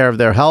taking care of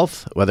their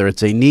health, whether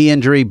it's a knee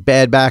injury,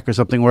 bad back, or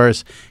something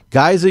worse.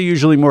 Guys are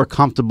usually more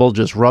comfortable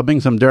just rubbing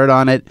some dirt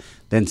on it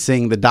than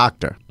seeing the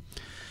doctor.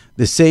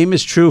 The same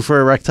is true for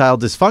erectile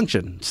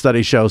dysfunction.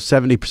 Studies show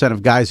 70%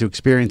 of guys who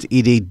experience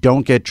ED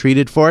don't get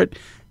treated for it.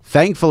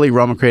 Thankfully,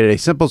 Roman created a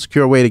simple,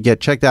 secure way to get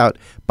checked out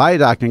by a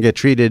doctor and get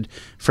treated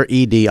for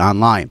ED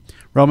online.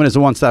 Roman is a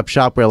one-stop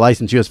shop where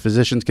licensed U.S.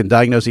 physicians can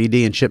diagnose ED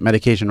and ship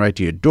medication right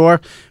to your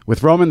door.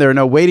 With Roman, there are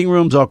no waiting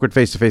rooms, awkward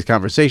face-to-face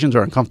conversations,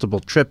 or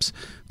uncomfortable trips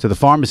to the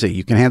pharmacy.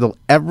 You can handle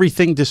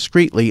everything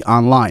discreetly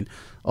online.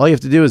 All you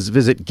have to do is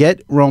visit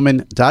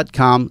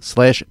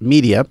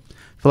getroman.com/media,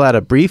 fill out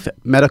a brief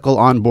medical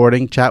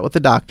onboarding, chat with the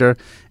doctor,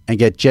 and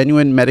get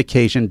genuine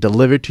medication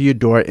delivered to your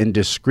door in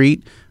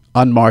discreet,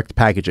 unmarked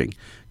packaging.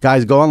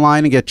 Guys, go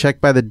online and get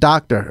checked by the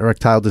doctor.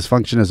 Erectile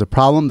dysfunction is a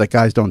problem that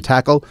guys don't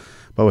tackle.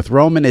 But with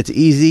Roman, it's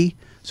easy,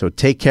 so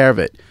take care of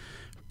it.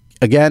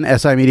 Again,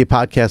 SI Media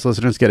Podcast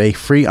listeners get a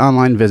free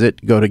online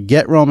visit. Go to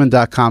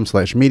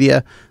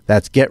getroman.com/media.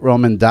 That's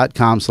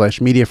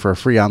getroman.com/media for a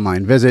free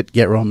online visit.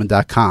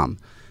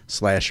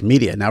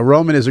 Getroman.com/media. Now,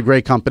 Roman is a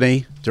great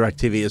company.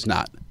 DirecTV is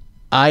not.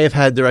 I have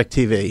had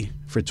DirecTV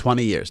for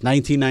 20 years.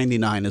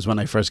 1999 is when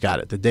I first got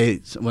it. The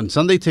day when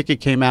Sunday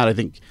Ticket came out, I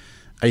think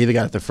I either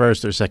got it the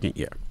first or second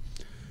year.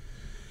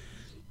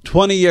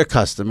 20-year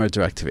customer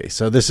DirecTV.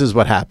 So this is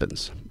what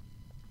happens.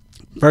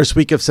 First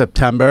week of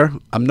September,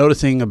 I'm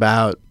noticing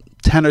about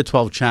 10 or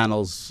 12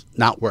 channels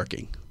not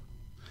working,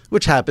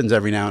 which happens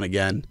every now and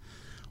again.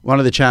 One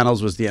of the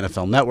channels was the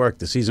NFL Network.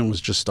 The season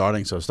was just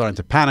starting, so I was starting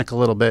to panic a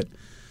little bit.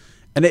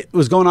 And it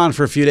was going on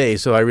for a few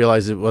days, so I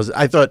realized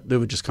I thought it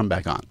would just come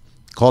back on.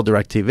 Called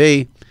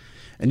DirecTV,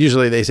 and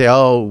usually they say,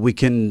 oh, we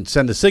can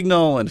send a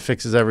signal and it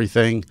fixes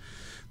everything.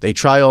 They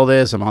try all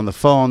this. I'm on the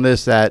phone,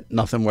 this, that.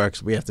 Nothing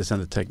works. We have to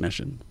send a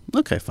technician.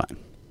 Okay, fine.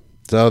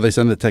 So they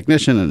send the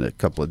technician in a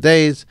couple of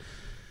days.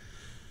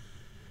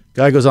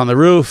 Guy goes on the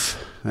roof,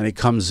 and he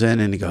comes in,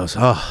 and he goes,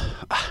 oh,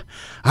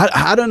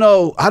 I don't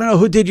know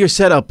who did your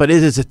setup, but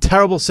it is a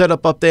terrible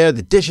setup up there.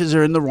 The dishes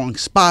are in the wrong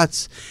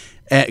spots.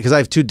 Because I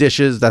have 2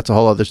 dishes. That's a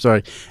whole other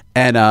story.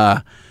 And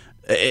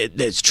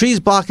there's trees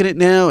blocking it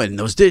now, and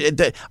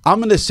I'm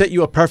going to set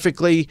you up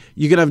perfectly.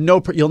 You're going to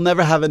have you'll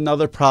never have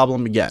another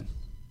problem again.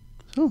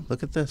 Oh,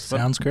 look at this.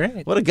 Sounds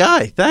great. What a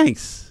guy.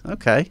 Thanks.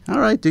 Okay. All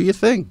right. Do your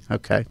thing.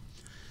 Okay.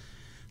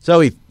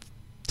 So he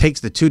takes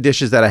the 2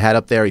 dishes that I had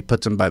up there. He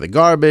puts them by the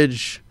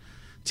garbage.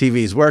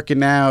 TV's working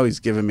now. He's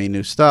giving me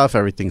new stuff.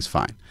 Everything's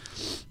fine.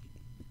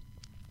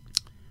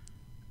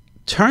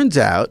 Turns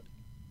out,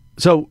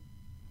 so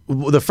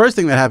the first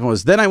thing that happened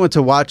was then I went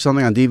to watch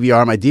something on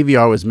DVR. My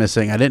DVR was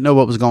missing. I didn't know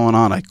what was going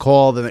on. I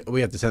called, and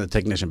we have to send the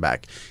technician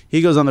back.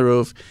 He goes on the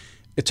roof.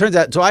 It turns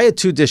out, so I had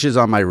 2 dishes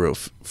on my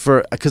roof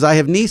because I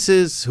have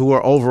nieces who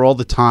are over all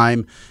the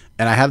time,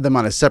 and I have them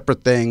on a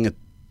separate thing.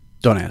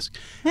 Don't ask.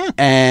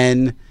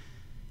 And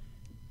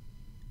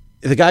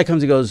the guy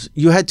comes and goes,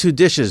 "You had 2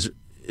 dishes,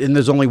 and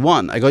there's only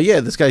 1." I go, "Yeah."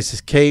 This guy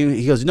came.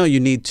 He goes, "No,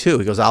 you need 2."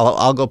 He goes,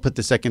 "I'll go put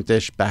the second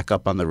dish back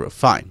up on the roof."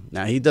 Fine.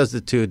 Now he does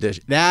the 2 dish.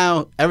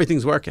 Now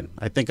everything's working.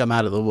 I think I'm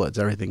out of the woods.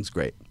 Everything's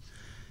great.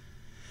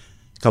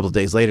 A couple of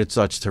days later, it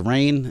starts to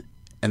rain.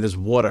 And there's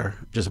water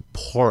just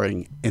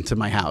pouring into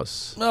my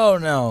house. Oh,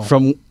 no.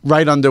 From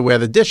right under where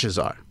the dishes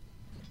are.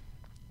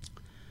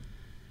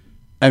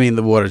 I mean,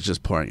 the water's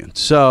just pouring in.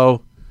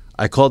 So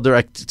I called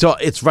so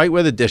it's right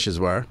where the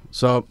dishes were.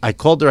 So I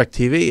called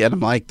DirecTV, and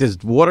I'm like, there's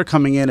water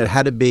coming in. It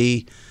had to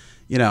be,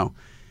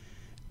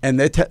 And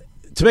to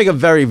make a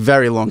very,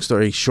 very long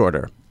story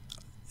shorter,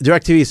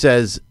 DirecTV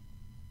says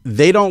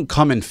they don't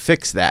come and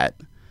fix that.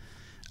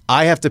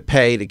 I have to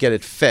pay to get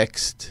it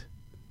fixed,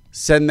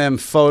 send them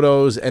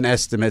photos and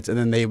estimates, and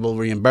then they will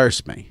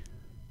reimburse me.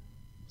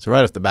 So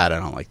right off the bat, I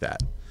don't like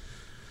that.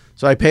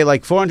 So I pay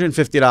like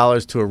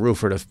 $450 to a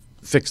roofer to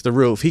fix the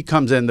roof. He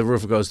comes in, the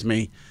roofer goes to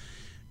me,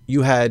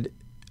 "You had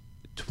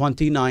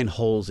 29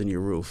 holes in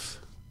your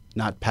roof,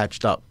 not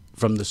patched up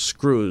from the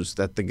screws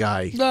that the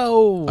guy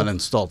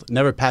uninstalled.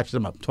 Never patched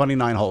them up.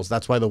 29 holes.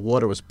 That's why the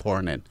water was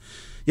pouring in."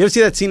 You ever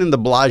see that scene in the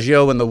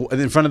Bellagio,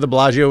 in front of the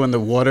Bellagio, when the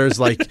water's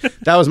like,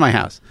 that was my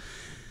house.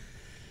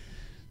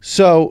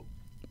 So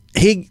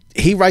he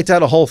writes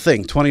out a whole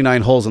thing,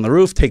 29 holes in the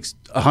roof, takes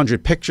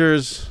 100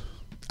 pictures.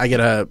 I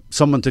get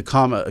someone to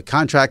come, a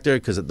contractor,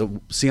 because the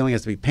ceiling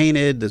has to be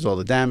painted. There's all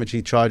the damage.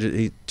 He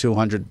charges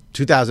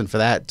 $2,000 for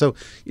that. So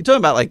you're talking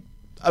about like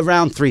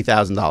around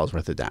 $3,000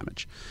 worth of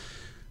damage.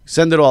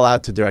 Send it all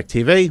out to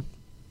DirecTV.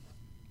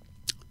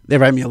 They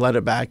write me a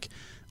letter back.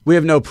 "We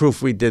have no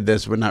proof we did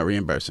this. We're not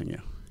reimbursing you."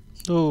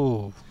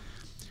 Oh.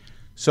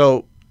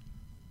 So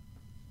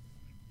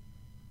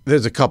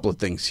there's a couple of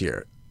things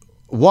here.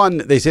 One,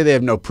 they say they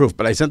have no proof,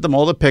 but I sent them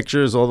all the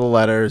pictures, all the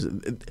letters.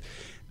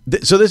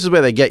 So this is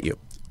where they get you.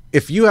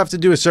 If you have to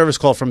do a service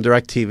call from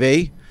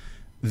DirecTV,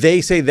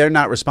 they say they're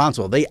not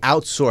responsible. They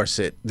outsource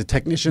it. The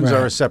technicians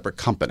are a separate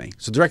company.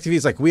 So DirecTV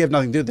is like, "We have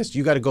nothing to do with this.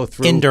 You got to go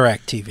through."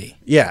 Indirect TV.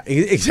 Yeah,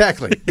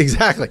 exactly.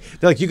 Exactly.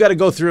 They're like, "You got to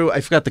go through," I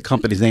forgot the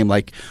company's name,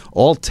 like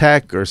All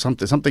Tech or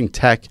something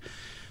Tech.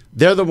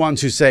 They're the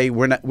ones who say,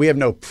 we have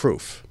no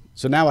proof.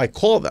 So now I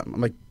call them.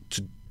 I'm like,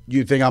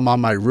 "You think I'm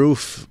on my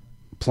roof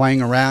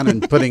playing around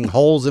and putting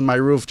holes in my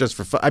roof just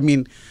for fun?" I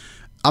mean,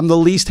 I'm the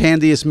least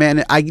handiest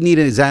man. I need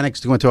a Xanax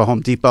to go into a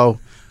Home Depot.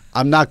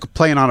 I'm not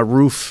playing on a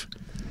roof.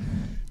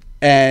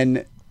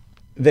 And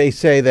they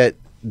say that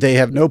they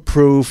have no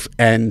proof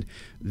and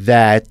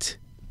that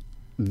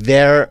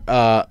their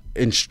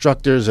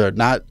instructors are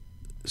not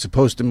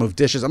supposed to move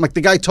dishes. I'm like,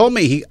 the guy told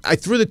me I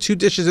threw the 2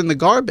 dishes in the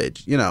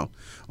garbage, Well,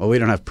 we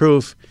don't have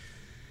proof.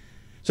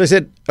 So I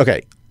said,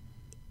 okay,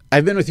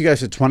 I've been with you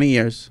guys for 20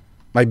 years.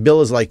 My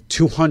bill is like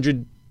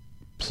 $200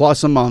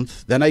 plus a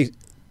month. Then I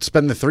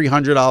spend the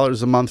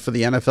 $300 a month for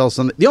the NFL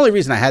Sunday. The only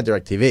reason I had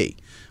DirecTV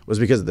was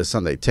because of the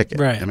Sunday ticket.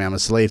 Right. I mean, I'm a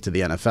slave to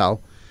the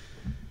NFL.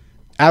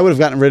 I would have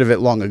gotten rid of it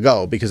long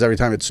ago because every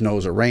time it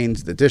snows or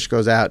rains, the dish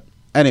goes out.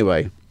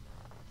 Anyway,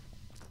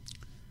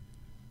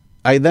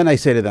 I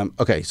say to them,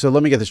 okay, so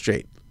let me get this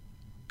straight.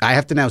 I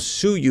have to now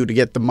sue you to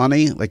get the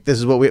money. Like, this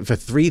is what for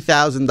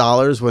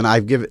 $3,000 when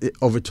I've given it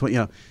over 20,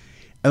 And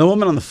the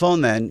woman on the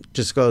phone then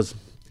just goes,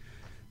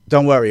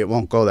 "Don't worry, it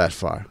won't go that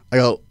far." I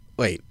go,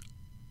 "Wait,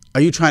 are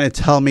you trying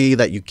to tell me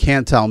that you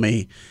can't tell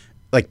me?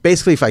 Like,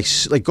 basically, if I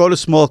go to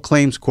small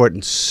claims court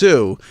and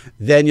sue,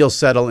 then you'll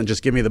settle and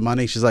just give me the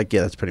money?" She's like,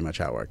 "Yeah, that's pretty much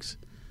how it works."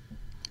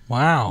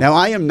 Wow. Now,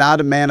 I am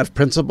not a man of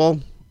principle,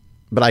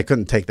 but I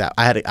couldn't take that.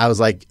 I was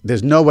like,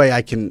 there's no way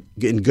I can,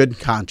 in good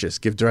conscience,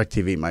 give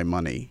DirecTV my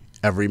money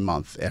every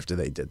month after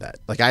they did that.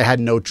 Like, I had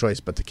no choice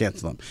but to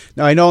cancel them.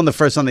 Now, I know on the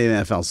first Sunday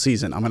of the NFL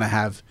season, I'm going to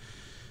have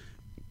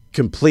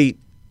complete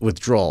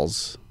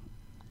withdrawals.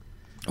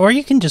 Or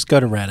you can just go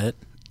to Reddit.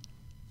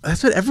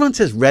 That's what everyone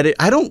says, Reddit.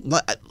 I don't...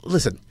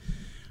 Listen,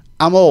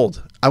 I'm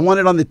old. I want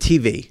it on the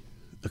TV,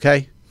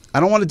 okay? I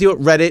don't want to deal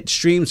with Reddit,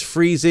 streams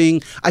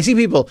freezing. I see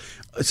people...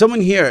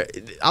 Someone here,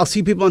 I'll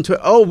see people on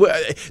Twitter, "Oh,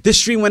 this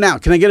stream went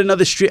out. Can I get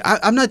another stream?"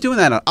 I'm not doing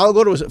that. I'll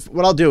go to...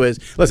 What I'll do is...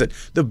 Listen,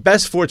 the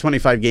best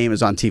 425 game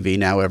is on TV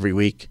now every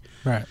week.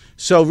 Right.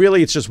 So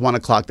really, it's just 1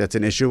 o'clock that's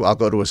an issue. I'll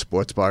go to a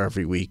sports bar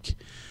every week.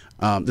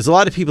 There's a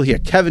lot of people here.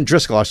 Kevin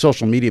Driscoll, our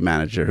social media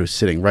manager, who's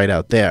sitting right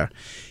out there.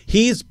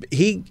 He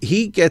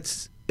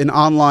gets an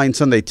online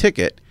Sunday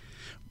ticket.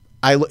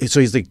 So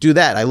he's like, "Do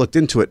that." I looked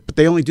into it, but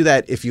they only do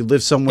that if you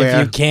live somewhere.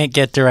 If you can't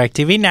get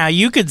DirecTV. Now,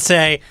 you could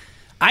say,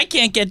 I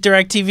can't get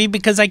DirecTV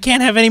because I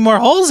can't have any more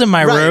holes in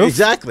my Right, roof.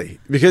 exactly.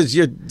 Because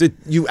you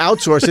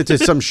outsource it to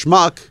some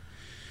schmuck.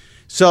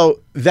 So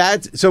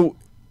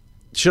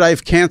should I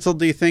have canceled,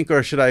 do you think,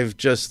 or should I have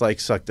just like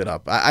sucked it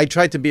up? I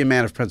tried to be a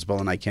man of principle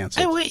and I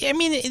canceled. I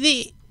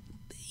mean,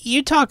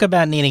 you talk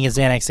about needing a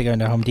Xanax to go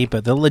into Home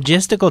Depot. The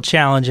logistical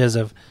challenges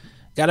of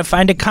got to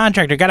find a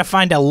contractor, got to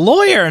find a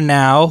lawyer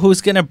now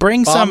who's going to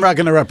bring I'm some. not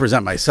going to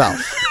represent myself.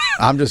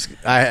 I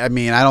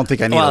don't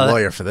think I need a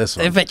lawyer for this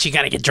one. I bet you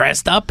got to get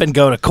dressed up and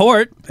go to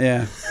court.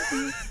 Yeah.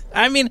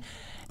 I mean,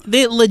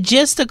 the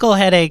logistical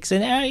headaches,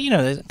 and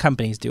the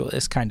companies do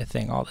this kind of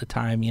thing all the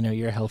time.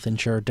 Your health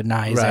insurer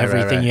denies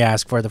everything you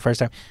ask for the first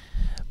time.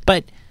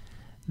 But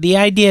the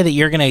idea that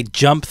you're going to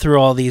jump through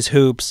all these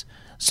hoops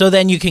so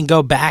then you can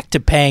go back to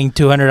paying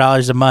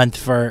 $200 a month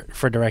for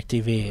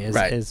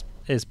DirecTV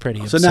is pretty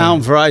So absurd. now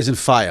I'm Verizon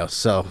Fios.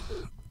 So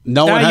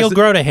you'll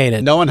grow to hate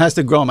it. No one has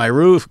to go on my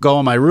roof.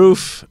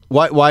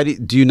 Why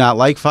do you not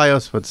like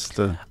Fios? What's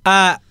the?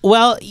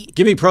 Well,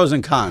 Give me pros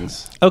and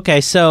cons.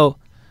 okay. So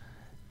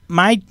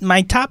my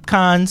top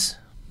cons: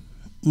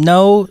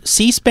 no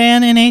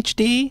C-SPAN in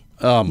HD.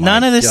 Oh my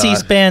None of the God.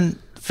 C-SPAN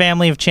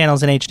family of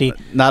channels in HD.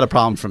 Not a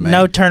problem for me.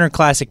 No Turner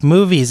Classic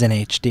Movies in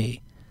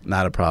HD.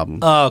 Not a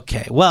problem.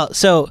 Okay. Well,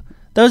 so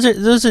those are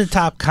the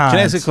top cons. Can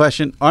I ask a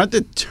question? Aren't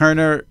the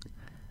Turner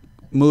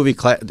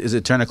is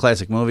it Turner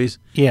Classic Movies?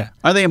 Yeah.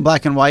 Are they in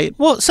black and white?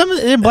 Well, some of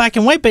them are in black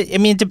and white, but I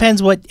mean, it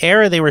depends what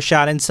era they were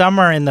shot in. Some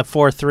are in the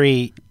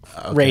 4:3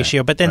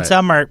 ratio, but then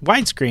some are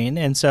widescreen,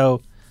 and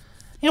so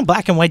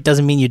black and white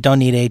doesn't mean you don't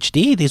need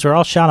HD. These were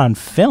all shot on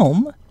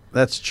film.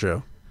 That's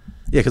true.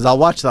 Yeah, because I'll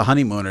watch The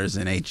Honeymooners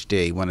in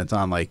HD when it's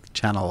on like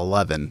channel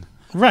 11.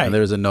 Right. And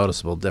there's a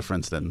noticeable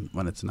difference than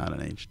when it's not in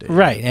HD.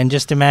 Right, and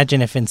just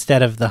imagine if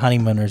instead of The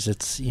Honeymooners,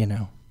 it's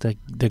the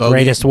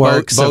greatest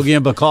works Bogey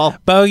and Bacall.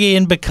 Bogey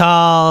and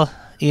Bacall.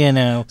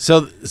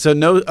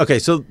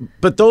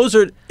 But those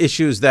are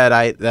issues that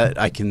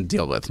I can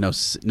deal with. No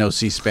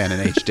C-SPAN in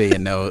HD,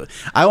 and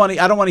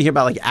I don't want to hear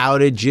about like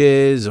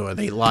outages or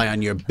they lie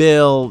on your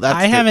bill.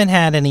 I haven't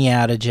had any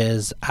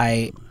outages.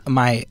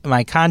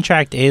 My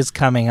contract is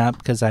coming up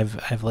because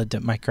I've lived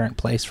at my current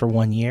place for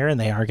 1 year, and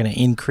they are going to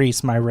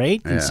increase my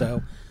rate, and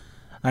so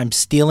I'm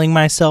steeling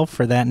myself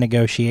for that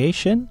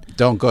negotiation.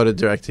 Don't go to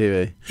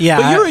DirecTV.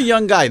 Yeah, but you're a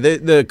young guy.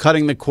 The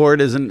cutting the cord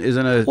isn't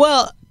a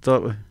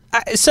thought.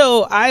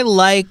 So I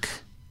like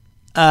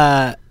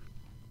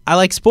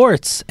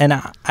sports, and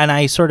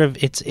I sort of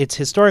it's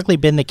historically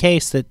been the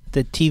case that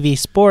the TV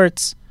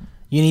sports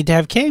you need to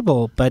have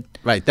cable, but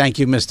right. Thank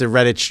you, Mr.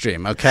 Reddit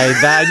stream. Okay,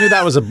 I knew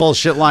that was a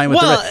bullshit line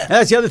with and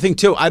that's the other thing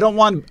too. I don't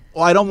want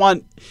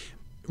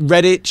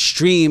Reddit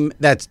stream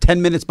that's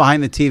 10 minutes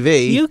behind the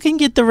TV. You can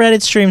get the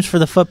Reddit streams for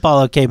the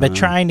football, okay, but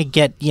trying to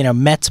get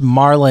Mets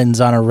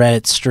Marlins on a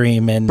Reddit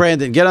stream and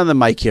Brandon, get on the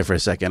mic here for a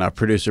second. Our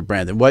producer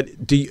Brandon,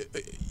 what do you?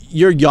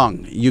 You're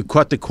young. You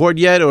cut the cord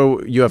yet,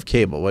 or you have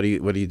cable? What do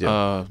you do?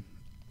 I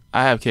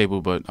have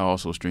cable, but I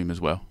also stream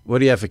as well. What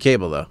do you have for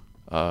cable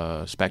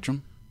though?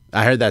 Spectrum.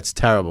 I heard that's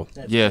terrible.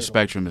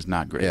 Spectrum is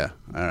not great. Yeah.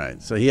 All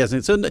right. So he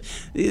hasn't. So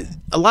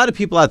a lot of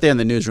people out there in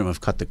the newsroom have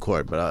cut the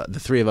cord, but the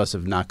three of us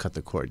have not cut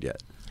the cord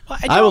yet. Well,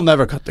 I will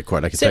never cut the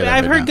cord. I can tell you that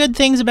I've right heard now. good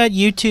things about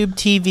YouTube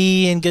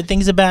TV and good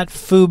things about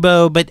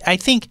Fubo, but I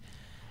think,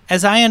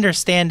 as I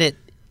understand it,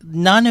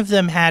 none of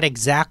them had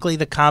exactly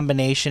the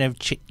combination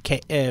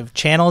of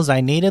channels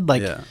I needed.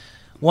 Like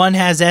one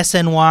has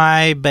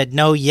SNY but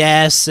no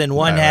Yes, and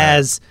one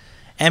has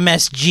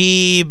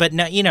MSG but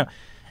no,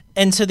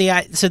 And so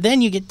so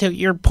then you get to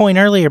your point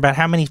earlier about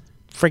how many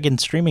friggin'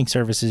 streaming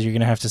services you're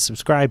going to have to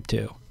subscribe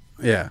to.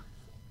 Yeah.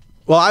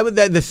 Well,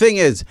 the thing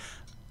is,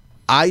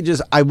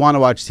 I want to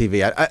watch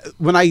TV.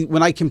 When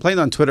I complained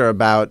on Twitter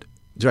about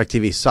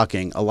DirecTV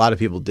sucking, a lot of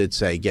people did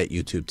say get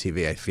YouTube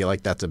TV. I feel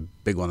like that's a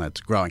big one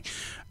that's growing.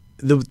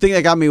 The only thing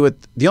that got me with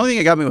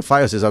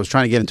Fios is I was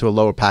trying to get into a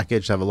lower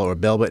package to have a lower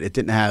bill, but it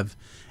didn't have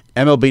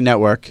MLB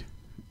Network.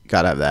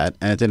 Gotta have that,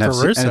 and it didn't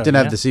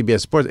have the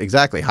CBS Sports.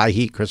 Exactly, high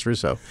heat, Chris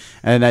Russo,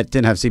 and that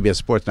didn't have CBS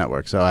Sports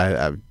Network. So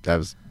I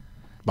was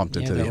bumped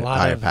into the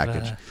higher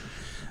package.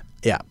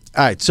 Yeah.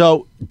 All right.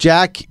 So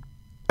Jack,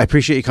 I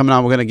appreciate you coming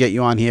on. We're going to get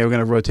you on here. We're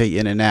going to rotate you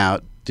in and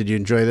out. Did you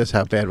enjoy this?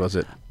 How bad was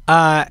it?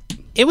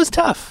 It was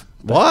tough.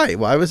 Why?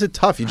 Why was it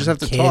tough? You just have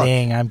to talk.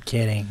 I'm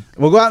kidding.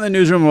 We'll go out in the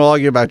newsroom and we'll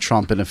argue about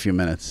Trump in a few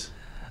minutes.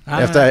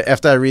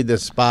 After I read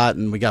this spot,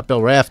 and we got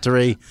Bill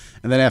Raftery,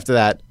 and then after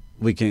that,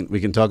 we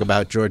can talk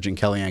about George and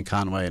Kellyanne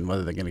Conway and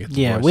whether they're going to get divorced.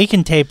 Yeah, we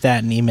can tape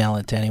that and email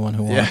it to anyone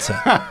who wants it.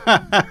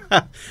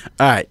 All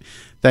right.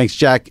 Thanks,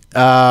 Jack.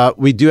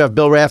 We do have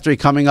Bill Raftery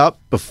coming up.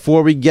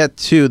 Before we get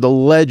to the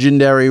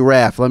legendary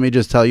Raf, let me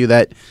just tell you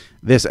that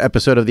this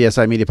episode of the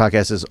SI Media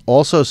Podcast is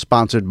also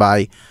sponsored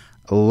by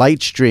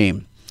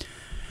Lightstream.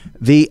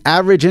 The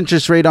average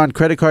interest rate on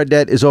credit card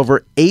debt is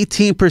over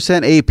 18%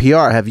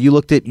 APR. Have you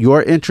looked at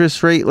your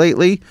interest rate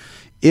lately?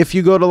 If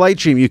you go to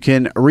Lightstream, you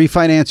can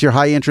refinance your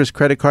high-interest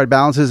credit card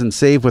balances and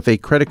save with a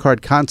credit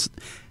card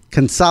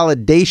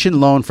consolidation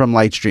loan from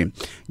Lightstream.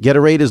 Get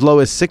a rate as low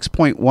as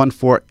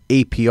 6.14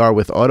 APR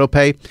with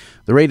AutoPay.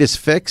 The rate is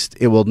fixed.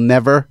 It will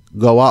never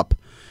go up.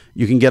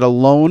 You can get a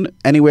loan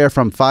anywhere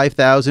from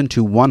 $5,000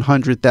 to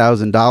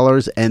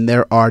 $100,000, and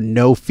there are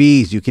no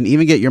fees. You can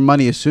even get your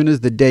money as soon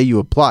as the day you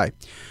apply.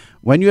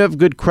 When you have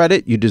good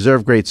credit, you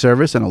deserve great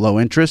service and a low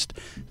interest,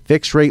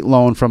 fixed rate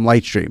loan from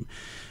Lightstream.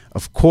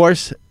 Of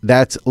course,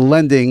 that's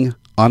lending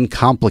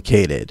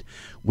uncomplicated.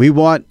 We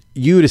want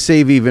you to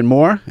save even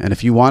more, and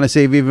if you want to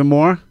save even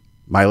more,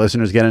 my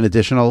listeners get an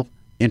additional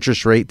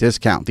interest rate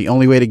discount. The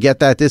only way to get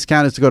that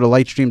discount is to go to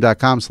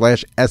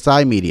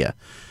lightstream.com/SI Media.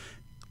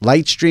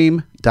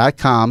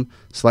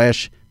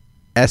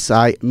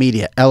 Lightstream.com/SI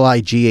Media.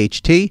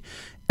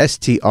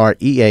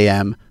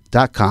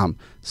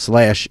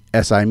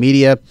 LIGHTSTREAM.com/SI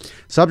Media.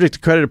 Subject to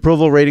credit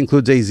approval, rate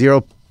includes a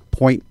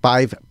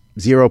 0.50%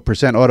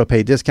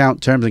 AutoPay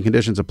discount. Terms and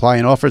conditions apply,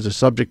 and offers are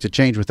subject to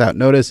change without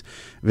notice.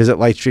 Visit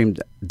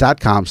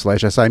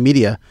lightstream.com/SI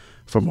Media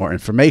for more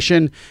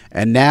information.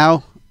 And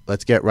now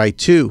let's get right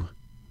to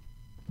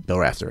Bill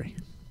Raftery.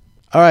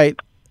 All right.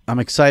 I'm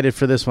excited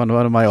for this one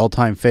of my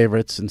all-time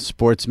favorites in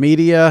sports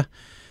media,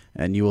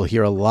 and you will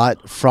hear a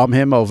lot from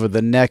him over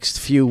the next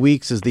few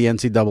weeks as the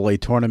NCAA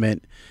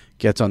tournament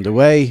gets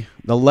underway.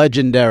 The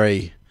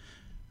legendary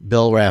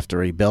Bill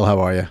Raftery. Bill, how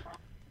are you?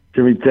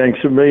 Jimmy,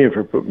 thanks a million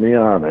for putting me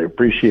on. I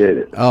appreciate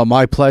it. Oh,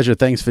 my pleasure.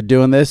 Thanks for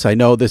doing this. I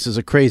know this is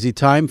a crazy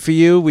time for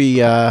you. We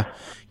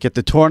get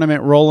the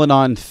tournament rolling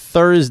on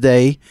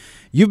Thursday.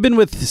 You've been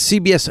with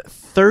CBS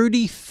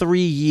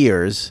 33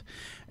 years.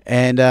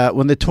 And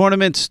when the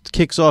tournament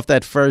kicks off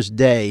that first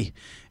day,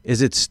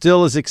 is it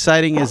still as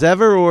exciting as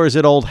ever, or is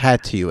it old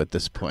hat to you at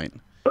this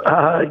point?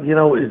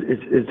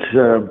 It's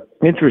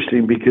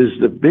interesting because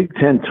the Big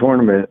Ten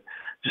tournament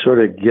sort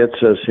of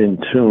gets us in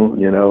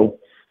tune,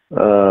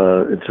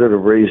 it sort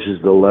of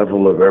raises the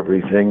level of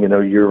everything.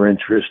 Your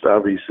interest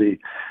obviously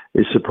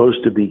is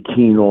supposed to be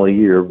keen all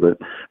year, but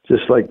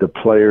just like the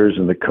players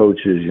and the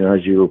coaches,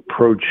 as you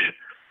approach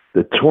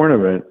the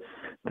tournament,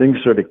 things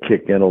sort of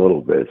kick in a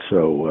little bit.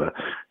 So,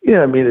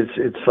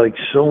 it's like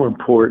so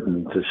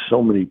important to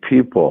so many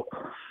people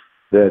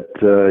that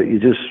you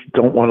just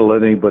don't want to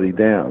let anybody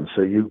down.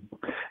 So you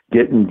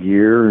get in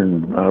gear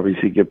and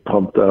obviously get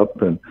pumped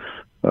up and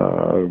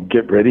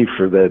get ready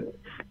for that.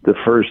 The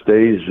first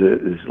days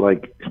is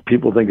like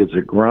people think it's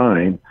a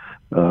grind,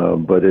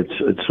 but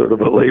it's sort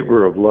of a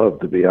labor of love,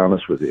 to be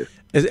honest with you.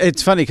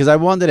 It's funny because I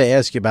wanted to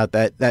ask you about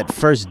that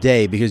first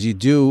day, because you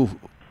do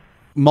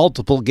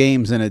multiple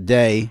games in a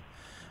day.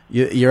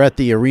 You're at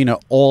the arena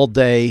all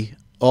day,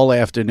 all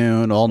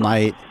afternoon, all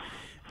night.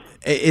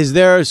 Is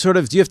there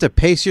do you have to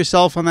pace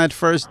yourself on that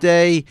first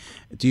day?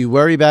 Do you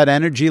worry about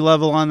energy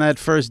level on that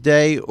first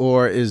day,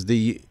 or is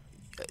the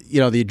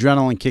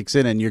adrenaline kicks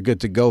in and you're good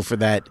to go for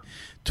that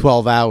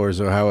 12 hours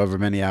or however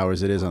many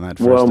hours it is on that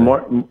first day?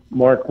 Well,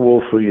 Mark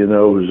Wolf,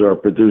 who's our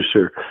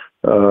producer,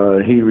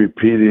 he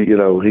repeated,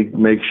 he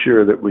makes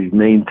sure that we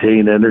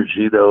maintain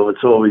energy, though.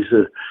 It's always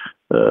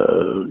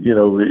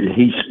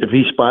if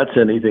he spots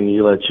anything,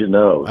 he lets you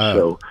know.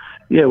 So,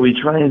 yeah, we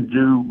try and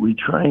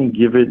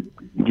give it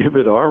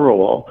our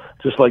all,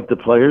 just like the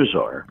players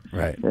are.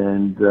 Right.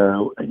 And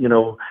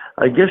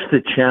I guess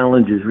the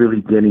challenge is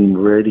really getting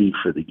ready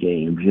for the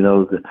games.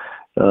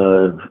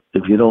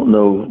 If you don't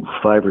know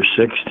 5 or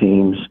 6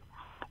 teams,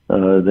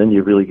 then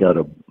you really got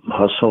to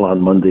hustle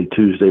on Monday,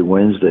 Tuesday,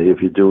 Wednesday.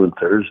 If you're doing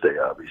Thursday,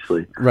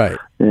 obviously. Right.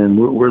 And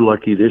we're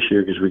lucky this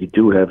year because we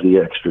do have the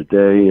extra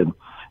day, and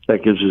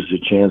that gives us a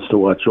chance to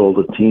watch all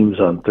the teams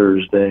on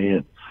Thursday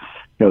and,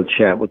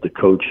 chat with the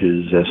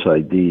coaches,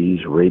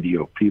 SIDs,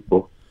 radio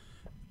people.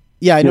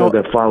 Yeah, I know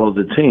that follow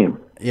the team.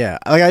 Yeah,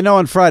 like I know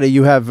on Friday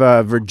you have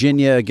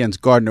Virginia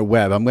against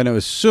Gardner-Webb. I'm going to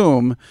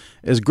assume,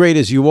 as great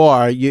as you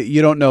are,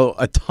 you don't know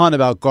a ton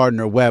about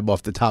Gardner-Webb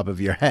off the top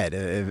of your head.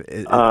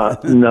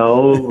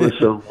 No.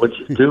 So what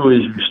you do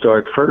is you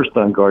start first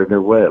on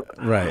Gardner-Webb.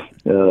 Right.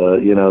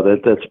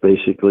 That's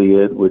basically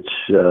it, which,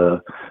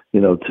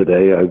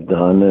 today I've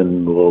done,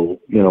 and we'll,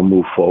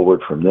 move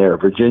forward from there.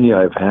 Virginia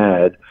I've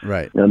had.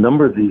 Right. A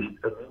number of these teams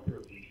I've had,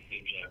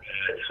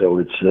 so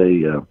it's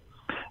an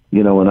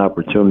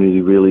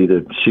opportunity really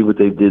to see what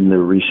they did in the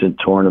recent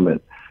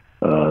tournament,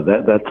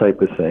 that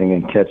type of thing,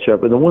 and catch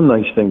up. And the one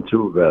nice thing,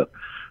 too, about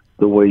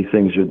the way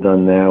things are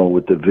done now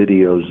with the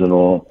videos and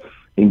all,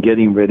 and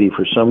getting ready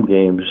for some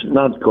games,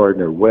 not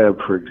Gardner-Webb,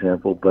 for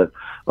example, but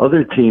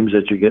other teams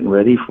that you're getting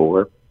ready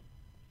for,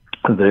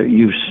 that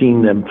you've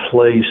seen them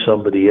play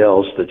somebody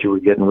else that you were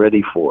getting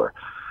ready for.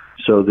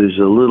 So there's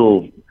a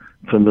little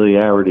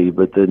familiarity,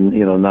 but then,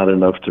 not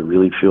enough to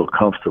really feel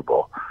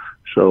comfortable.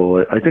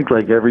 So I think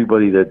like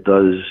everybody that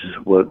does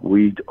what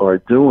we are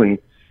doing,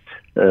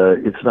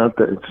 it's not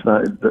the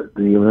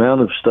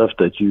amount of stuff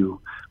that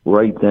you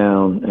write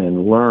down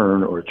and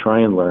learn or try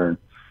and learn.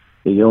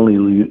 You only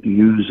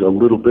use a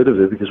little bit of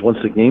it because once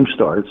the game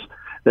starts,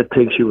 that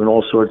takes you in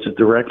all sorts of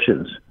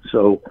directions.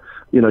 So,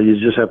 you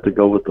just have to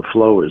go with the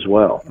flow as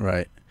well.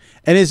 Right.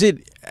 And is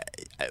it,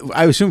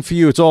 I assume for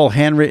you it's all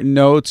handwritten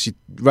notes. You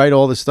write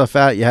all this stuff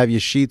out. You have your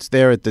sheets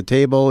there at the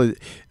table. Is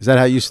that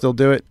how you still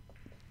do it?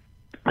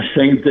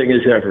 Same thing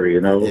as ever, you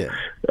know. Yeah.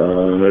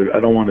 I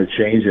don't want to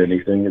change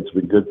anything. It's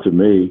been good to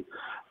me.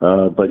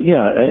 But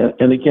yeah,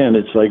 and again,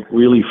 it's like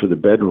really for the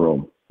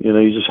bedroom. You know,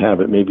 you just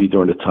have it maybe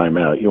during the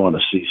timeout. You want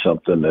to see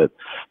something that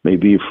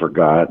maybe you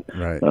forgot.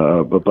 Right.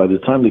 But by the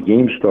time the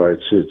game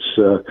starts, it's,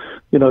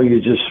 you know, you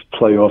just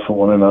play off of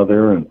one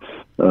another. And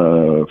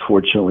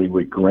fortunately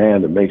with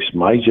Grant, it makes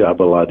my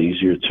job a lot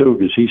easier too,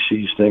 because he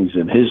sees things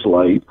in his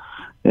light.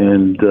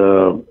 And,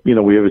 you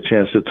know, we have a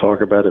chance to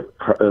talk about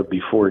it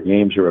before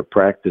games or at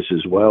practice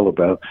as well,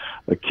 about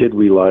a kid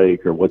we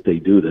like or what they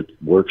do that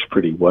works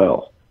pretty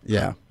well.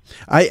 Yeah.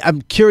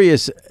 I'm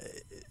curious.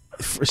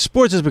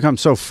 Sports has become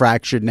so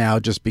fractured now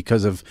just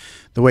because of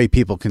the way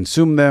people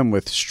consume them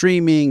with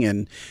streaming,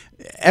 and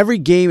every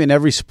game in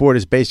every sport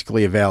is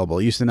basically available.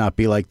 It used to not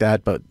be like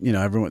that, but you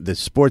know, everyone, the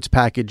sports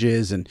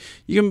packages, and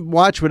you can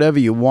watch whatever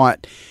you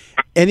want.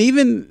 And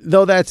even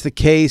though that's the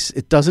case,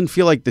 it doesn't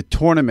feel like the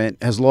tournament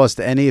has lost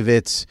any of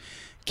its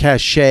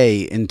cachet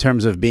in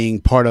terms of being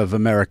part of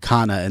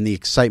Americana and the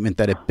excitement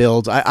that it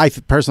builds. I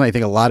personally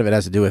think a lot of it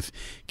has to do with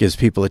gives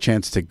people a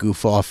chance to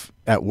goof off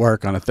at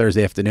work on a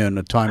Thursday afternoon,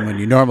 a time when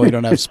you normally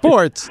don't have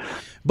sports.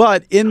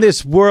 But in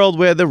this world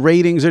where the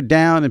ratings are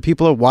down and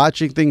people are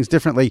watching things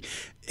differently,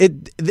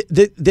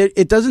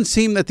 it doesn't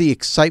seem that the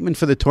excitement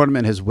for the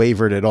tournament has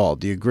wavered at all.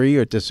 Do you agree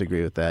or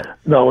disagree with that?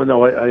 No,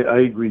 I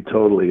agree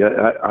totally.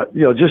 I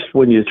you know, just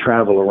when you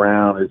travel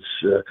around,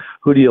 it's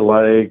who do you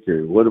like,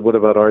 or what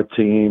about our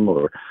team,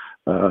 or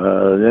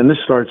and this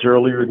starts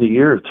earlier in the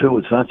year too.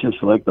 It's not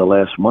just like the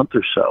last month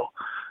or so.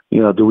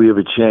 You know, do we have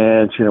a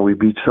chance? You know, we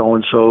beat so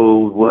and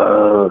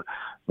so.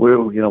 Where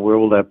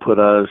will that put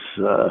us?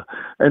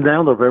 And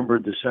now November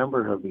and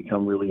December have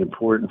become really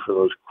important for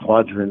those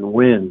quadrant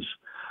wins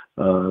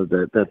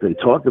that they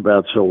talk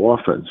about so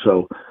often.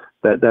 So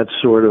that's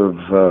sort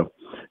of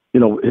you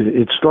know,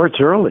 it starts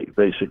early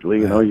basically.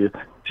 You know,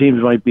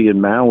 teams might be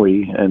in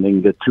Maui and they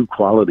can get 2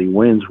 quality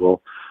wins.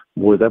 Well,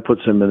 that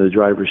puts them in the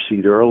driver's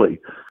seat early.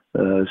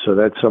 So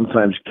that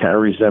sometimes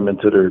carries them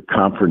into their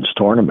conference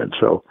tournament.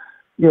 So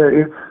yeah,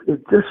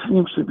 it just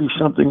seems to be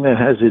something that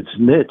has its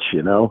niche.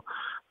 You know.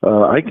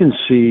 I can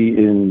see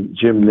in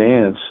Jim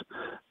Nance,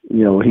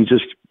 you know, he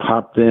just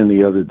popped in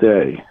the other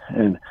day,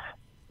 and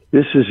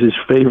this is his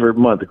favorite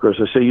month. Of course,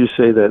 you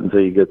say that until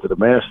you get to the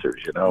Masters,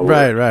 you know,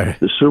 right,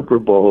 the Super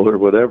Bowl or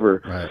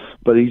whatever. Right.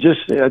 But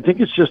I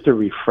think it's just a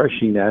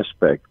refreshing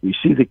aspect. We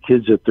see the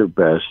kids at their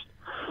best.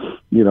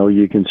 You know,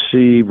 you can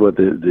see what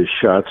the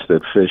shots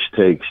that Fish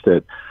takes,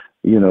 that,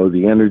 you know,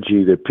 the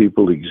energy that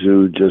people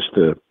exude just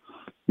to,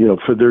 you know,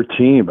 for their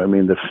team. I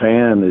mean, the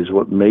fan is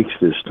what makes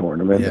this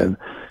tournament. Yeah. And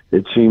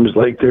it seems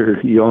like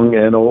they're young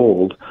and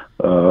old.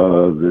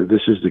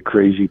 This is the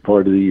crazy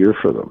part of the year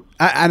for them.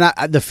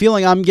 The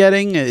feeling I'm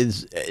getting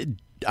is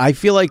I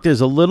feel like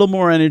there's a little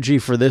more energy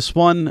for this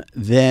one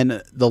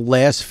than the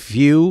last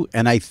few,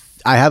 and I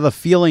have a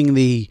feeling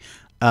the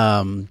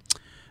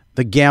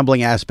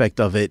gambling aspect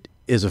of it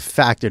is a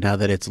factor now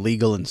that it's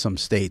legal in some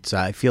states.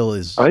 I feel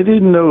I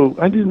didn't know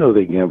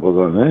they gambled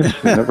on this.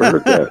 I never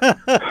heard that.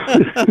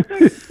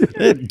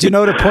 Do you know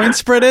what a point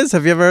spread is?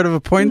 Have you ever heard of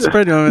a point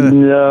spread?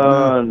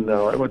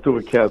 No. I went to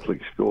a Catholic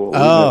school.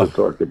 Oh. We never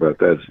talked about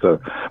that stuff.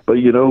 But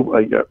you know,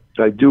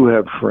 I do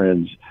have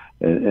friends,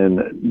 and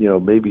you know,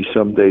 maybe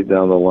someday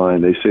down the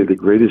line, they say the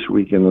greatest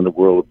weekend in the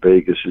world of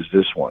Vegas is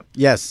this one.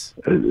 Yes.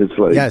 It's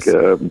like yes.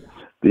 The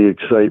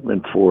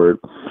excitement for it,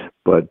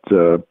 but.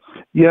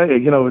 Yeah,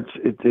 you know,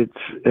 it's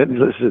and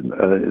listen,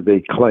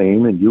 they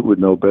claim, and you would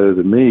know better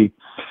than me,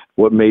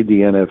 what made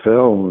the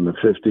NFL in the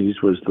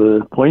 50s was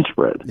the point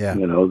spread. Yeah.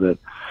 You know, that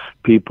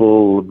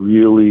people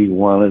really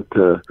wanted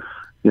to,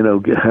 you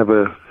know, have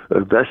a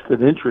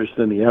vested interest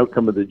in the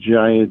outcome of the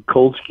giant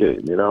Colts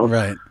game, you know?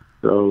 Right.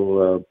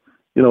 So,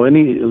 you know,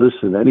 anybody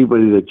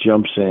that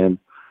jumps in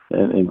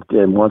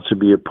and wants to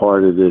be a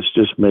part of this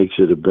just makes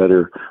it a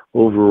better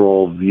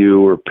overall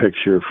view or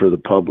picture for the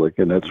public,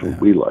 and that's what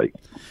we like.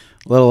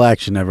 Little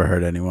action never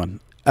hurt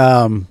anyone.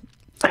 Sounds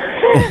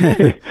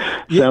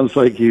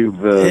like you've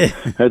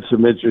had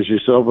some interest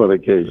yourself on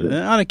occasion.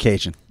 On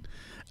occasion.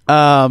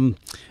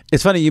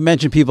 It's funny, you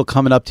mentioned people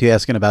coming up to you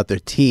asking about their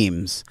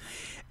teams.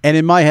 And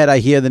in my head, I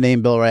hear the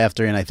name Bill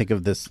Raftery, and I think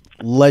of this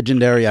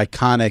legendary,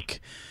 iconic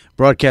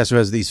broadcaster who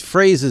has these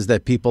phrases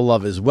that people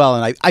love as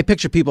well. And I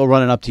picture people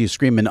running up to you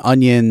screaming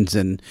onions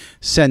and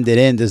send it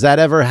in. Does that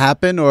ever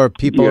happen, or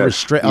people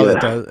restrict? Oh, that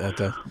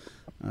does.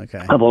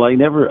 Okay. Well, I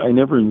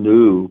never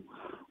knew,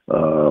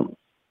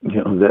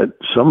 you know, that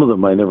some of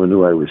them I never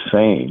knew I was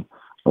saying.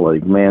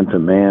 Like man to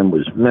man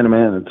was man to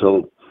man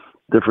until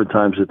different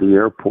times at the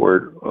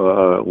airport.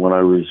 When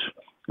I was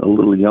a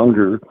little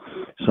younger,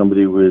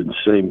 somebody would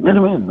say man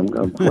to man. I'm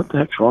going, what the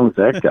heck's wrong with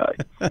that guy?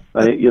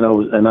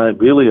 And I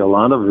really, a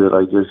lot of it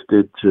I just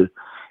did to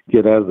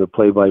get out of the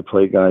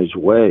play-by-play guy's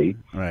way.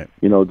 Right.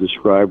 You know,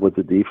 describe what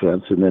the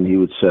defense, and then he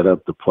would set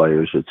up the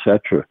players,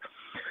 etc.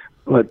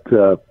 But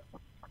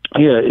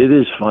Yeah, it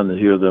is fun to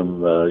hear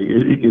them.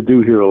 You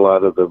do hear a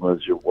lot of them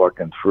as you're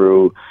walking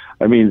through.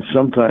 I mean,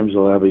 sometimes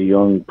they'll have a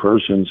young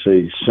person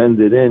say, "Send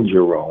it in,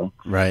 Jerome."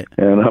 Right.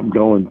 And I'm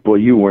going, "Boy,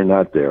 you were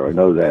not there. I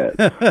know that."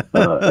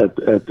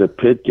 At the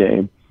Pitt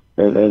game,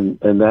 and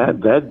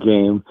that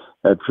game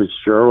at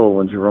Fitzgerald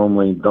when Jerome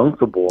Lane dunked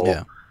the ball.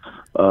 Yeah.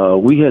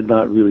 We had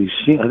not really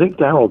seen. I think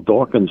Darryl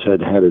Dawkins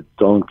had a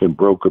dunk and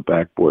broke a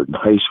backboard in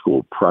high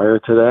school prior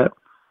to that,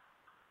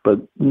 but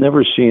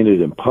never seen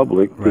it in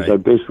public because Right. I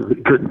basically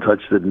couldn't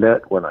touch the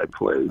net when I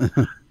played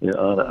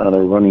on a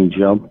running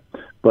jump.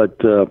 But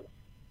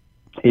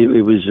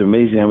it was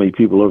amazing how many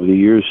people over the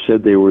years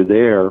said they were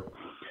there.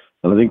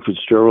 And I think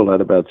Fitzgerald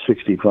had about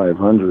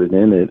 6,500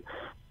 in it.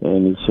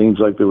 And it seems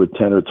like there were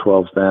 10 or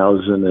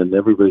 12,000, and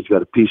everybody's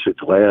got a piece of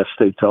glass,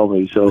 they tell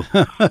me. So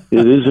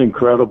it is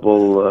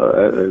incredible,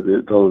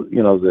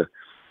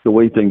 the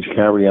way things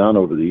carry on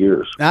over the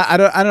years. I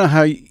don't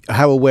know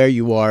how aware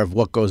you are of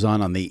what goes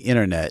on the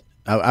internet.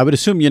 I would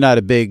assume you're not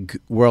a big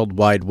World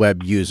Wide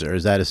Web user.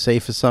 Is that a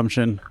safe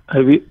assumption?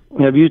 Have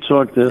you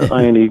talked to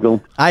Iron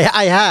Eagle?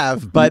 I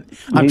have, but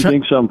he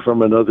thinks I'm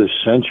from another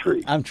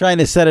century. I'm trying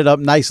to set it up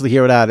nicely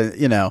here without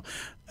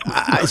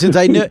since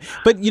I know,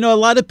 but there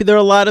are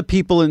a lot of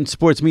people in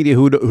sports media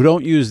who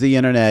don't use the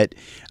internet,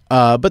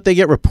 but they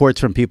get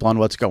reports from people on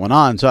what's going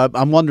on. So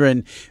I'm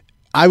wondering.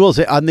 I will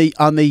say on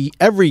the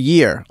every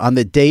year on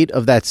the date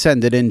of that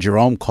Send It In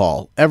Jerome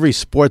call, every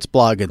sports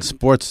blog and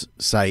sports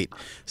site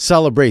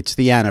celebrates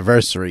the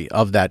anniversary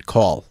of that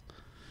call.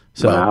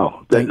 So,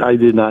 wow, I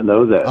did not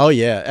know that. Oh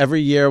yeah, every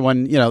year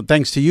when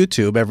thanks to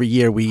YouTube, every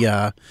year we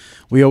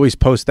always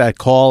post that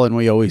call and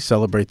we always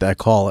celebrate that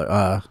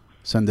call.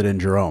 Send It In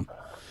Jerome.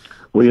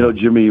 Well,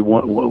 Jimmy,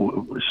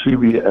 ESPN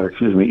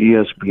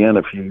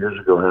a few years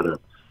ago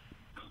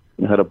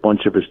had a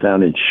bunch of us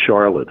down in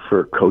Charlotte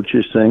for a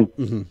coaches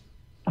thing,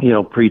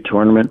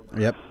 pre-tournament.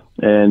 Yep.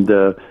 And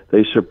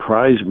they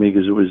surprised me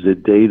because it was the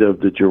date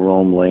of the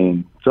Jerome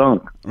Lane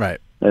dunk.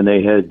 Right. And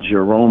they had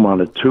Jerome on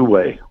a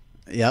two-way.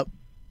 Yep.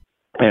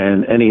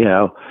 And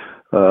anyhow,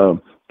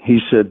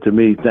 he said to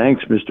me,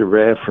 "Thanks, Mr.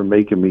 Raff, for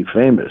making me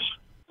famous."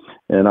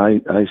 And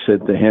I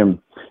said to him,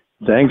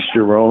 "Thanks,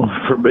 Jerome,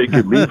 for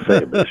making me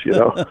famous."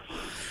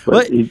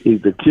 But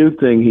the cute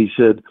thing, he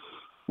said,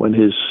 when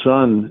his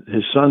son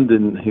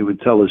didn't, he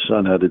would tell his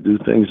son how to do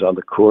things on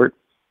the court.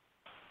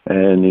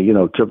 And,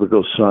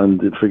 typical son,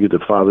 did figure the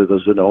father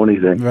doesn't know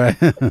anything. Right.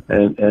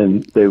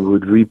 and they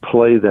would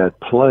replay that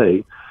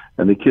play.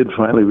 And the kid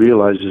finally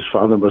realized his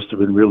father must have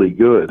been really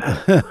good.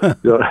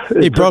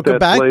 He broke a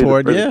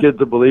backboard, for the kid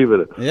to believe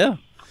it. Yeah.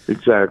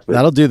 Exactly.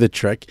 That'll do the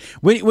trick.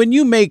 When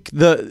you make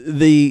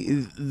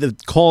the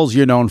calls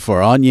you're known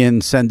for, Onion,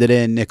 Send It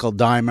In, Nickel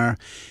Dimer,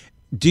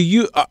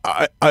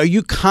 are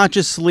you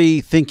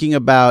consciously thinking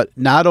about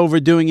not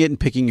overdoing it and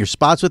picking your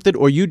spots with it,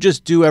 or you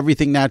just do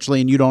everything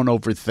naturally and you don't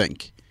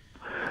overthink?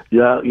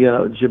 Yeah,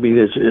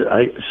 Jimmy,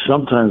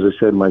 sometimes I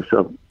say to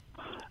myself,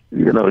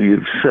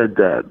 you've said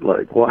that,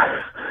 like, what?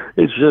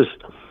 It's just,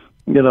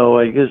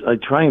 I guess I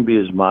try and be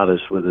as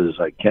modest with it as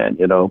I can,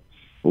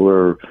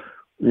 or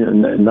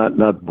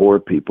not bore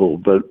people,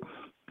 but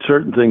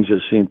certain things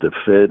just seem to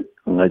fit,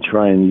 and I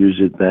try and use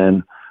it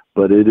then.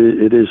 But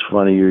it is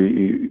funny.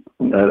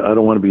 I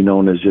don't want to be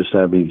known as just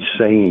having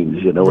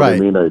sayings. You know what I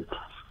mean?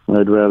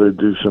 I'd rather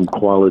do some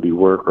quality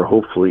work, or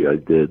hopefully I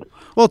did.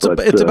 Well,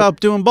 it's about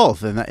doing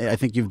both, and I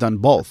think you've done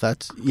both.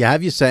 You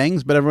have your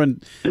sayings, but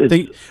everyone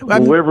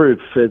wherever it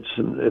fits,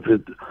 and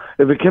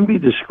if it can be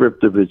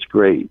descriptive, it's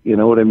great. You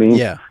know what I mean?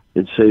 Yeah.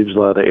 It saves a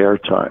lot of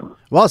airtime.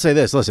 Well, I'll say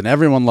this. Listen,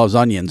 everyone loves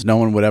onions. No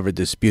one would ever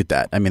dispute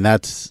that. I mean,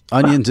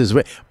 onions is...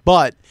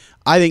 But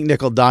I think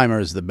Nickel Dimer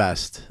is the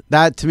best.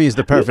 That, to me, is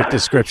the perfect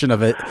description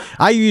of it.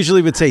 I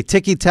usually would say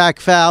ticky-tack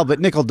foul,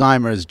 but Nickel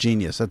Dimer is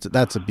genius.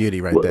 That's a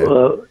beauty right there.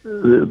 Well,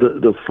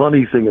 the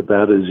funny thing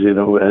about it is,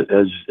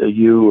 as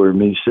you or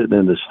me sitting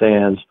in the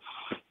stands,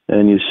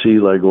 and you see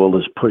like all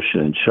this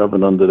pushing and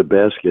shoving under the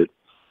basket,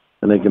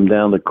 and they come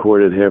down the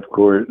court at half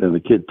court, and the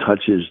kid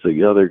touches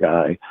the other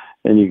guy,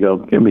 and you go,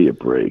 "Give me a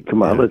break.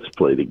 Come on, let's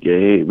play the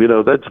game."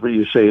 That's what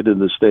you say it in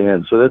the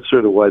stands. So that's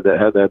sort of why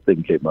how that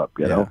thing came up,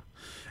 you know.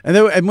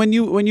 And when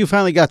you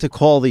finally got to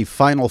call the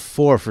Final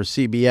Four for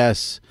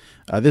CBS,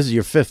 this is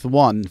your fifth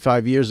one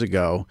 5 years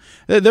ago.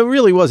 There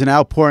really was an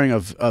outpouring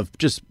of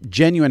just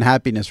genuine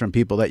happiness from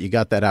people that you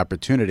got that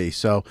opportunity.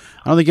 So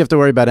I don't think you have to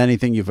worry about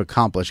anything you've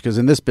accomplished, because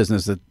in this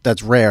business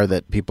that's rare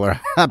that people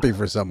are happy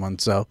for someone.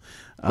 So,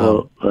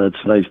 well,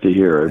 that's nice to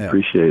hear. I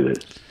appreciate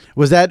it.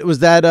 Was that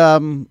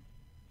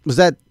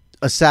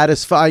a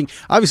satisfying?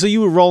 Obviously,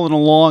 you were rolling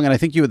along, and I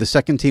think you were the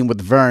second team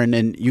with Vern,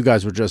 and you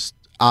guys were just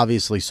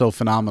obviously so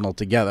phenomenal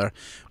together.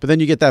 But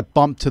then you get that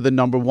bump to the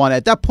number one.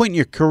 At that point in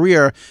your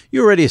career,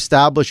 you're already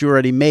established, you're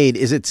already made.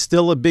 Is it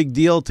still a big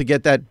deal to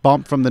get that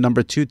bump from the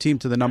number two team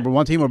to the number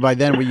one team, or by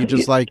then were you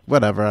just like,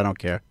 whatever, I don't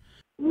care?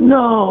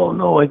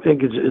 No, I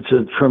think it's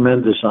a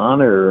tremendous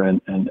honor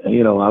and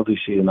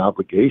obviously an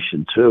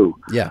obligation too.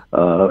 Yeah.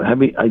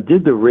 I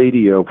did the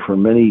radio for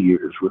many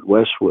years with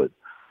Westwood,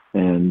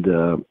 and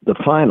the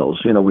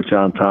finals, with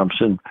John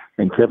Thompson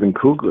and Kevin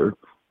Kugler.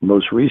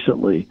 most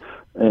recently.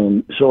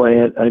 And so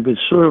I've been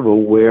sort of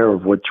aware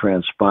of what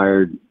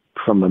transpired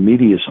from a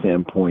media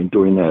standpoint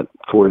during that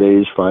 4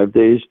 days, 5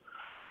 days.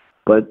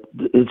 But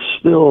it's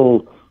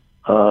still,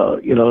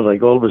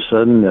 like all of a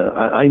sudden,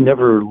 I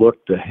never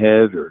looked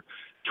ahead or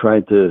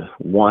tried to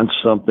want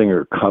something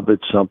or covet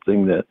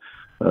something. That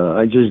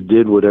I just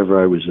did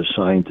whatever I was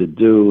assigned to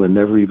do and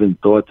never even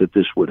thought that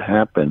this would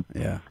happen.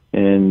 Yeah.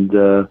 And,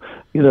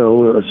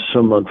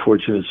 some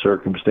unfortunate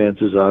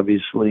circumstances,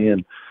 obviously,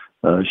 and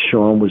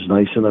Sean was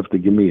nice enough to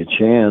give me a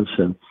chance,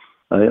 and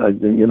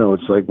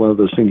it's like one of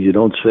those things you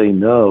don't say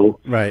no.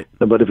 Right.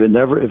 But if it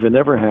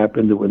never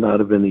happened, it would not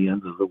have been the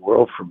end of the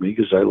world for me,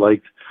 because I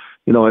like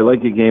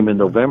a game in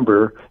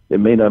November. It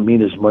may not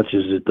mean as much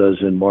as it does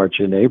in March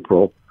and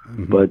April,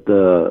 but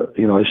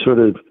I sort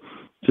of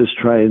just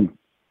try and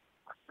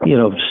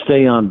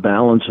stay on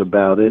balance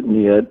about it,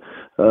 and yet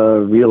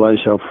realize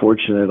how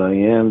fortunate I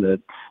am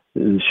that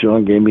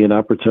Sean gave me an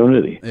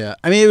opportunity. Yeah.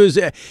 I mean,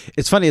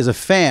 it's funny, as a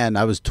fan,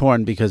 I was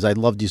torn because I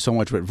loved you so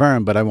much with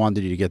Vern, but I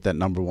wanted you to get that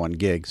number one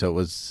gig. So it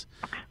was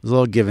a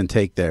little give and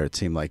take there, it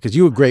seemed like, because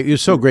you were great. You were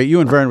so great. You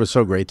and Vern were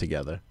so great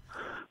together.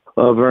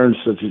 Vern's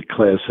such a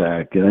class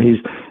act.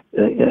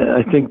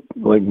 I think,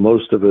 like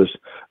most of us,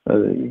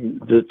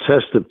 the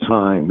test of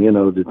time,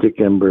 the Dick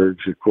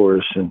Enbergs, of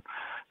course, and,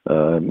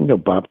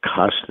 Bob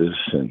Costas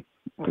and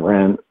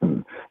Brent,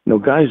 and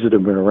guys that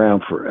have been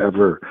around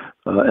forever,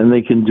 and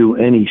they can do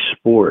any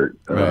sport.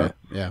 Right.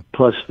 Yeah.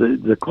 Plus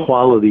the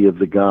quality of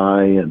the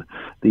guy and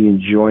the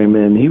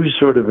enjoyment. He was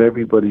sort of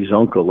everybody's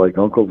uncle, like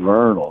Uncle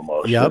Vern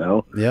almost. Yep.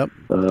 Yep.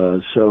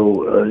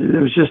 So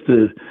it was just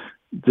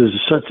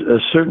there's such a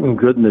certain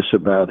goodness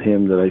about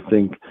him that I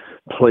think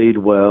played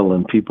well,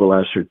 and people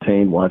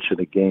ascertained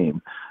watching a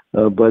game.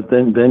 But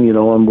then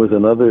I'm with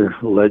another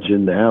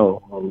legend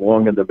now,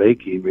 long in the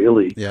making,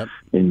 really, yep,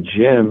 in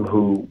Jim,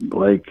 who,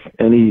 like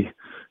any,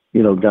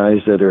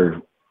 guys that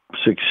are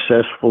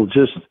successful,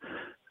 just,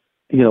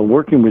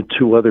 working with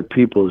two other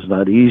people is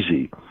not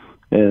easy.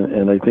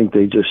 And I think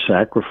they just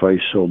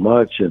sacrifice so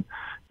much.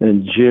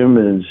 And Jim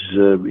is,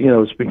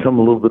 it's become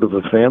a little bit of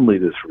a family,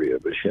 the three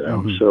of us,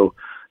 Mm-hmm. So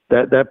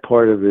that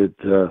part of it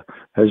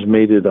has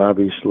made it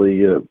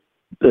obviously an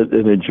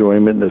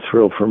enjoyment and a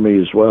thrill for me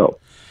as well.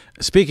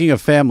 Speaking of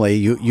family,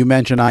 you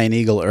mentioned Ian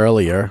Eagle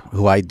earlier,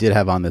 who I did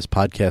have on this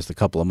podcast a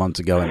couple of months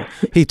ago, and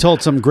he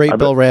told some great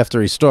Bill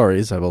Raftery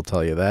stories, I will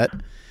tell you that.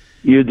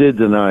 You did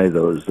deny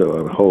those,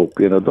 though, I hope.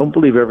 Don't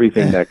believe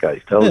everything that guy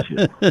tells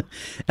you.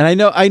 And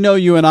I know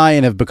you and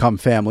Ian have become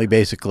family,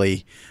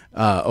 basically,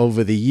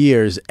 over the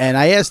years. And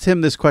I asked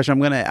him this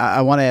question.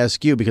 I want to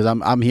ask you, because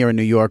I'm here in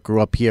New York,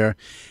 grew up here,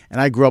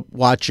 and I grew up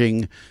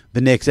watching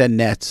the Knicks and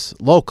Nets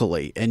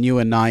locally. And you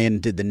and Ian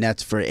did the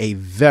Nets for a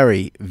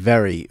very,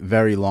 very,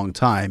 very long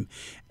time.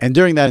 And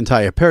during that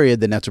entire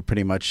period, the Nets were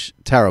pretty much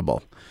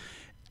terrible.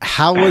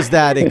 How was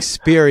that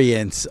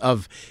experience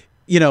of,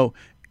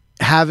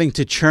 having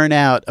to churn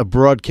out a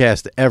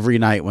broadcast every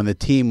night when the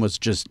team was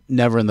just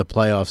never in the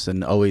playoffs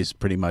and always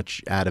pretty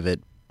much out of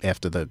it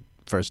after the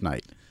first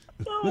night?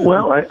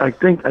 Well, I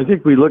think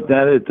we looked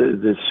at it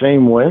the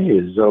same way,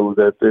 as though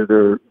that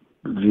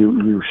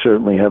you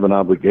certainly have an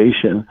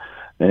obligation,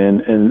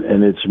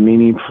 and it's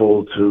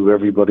meaningful to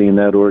everybody in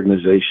that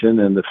organization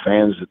and the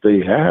fans that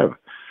they have.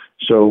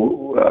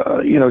 So,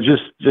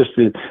 just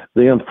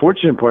the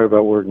unfortunate part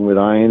about working with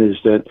Ian is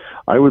that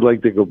I would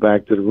like to go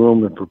back to the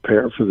room and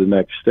prepare for the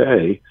next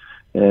day.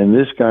 And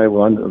this guy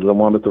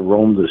wanted to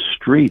roam the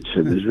streets.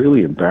 It was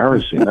really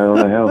embarrassing. I don't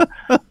know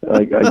how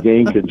I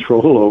gained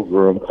control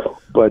over him.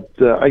 But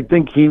I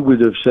think he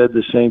would have said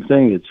the same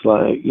thing. It's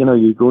like,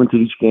 you go into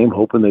each game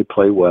hoping they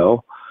play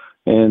well.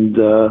 And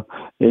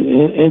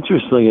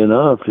interestingly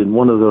enough, in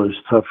one of those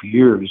tough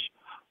years,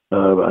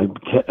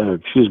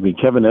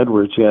 Kevin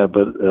Edwards,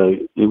 but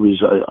it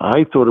was,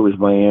 I thought it was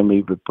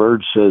Miami, but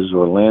Bird says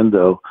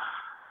Orlando,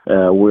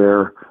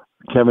 where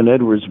Kevin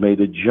Edwards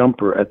made a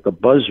jumper at the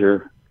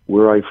buzzer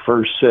where I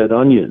first said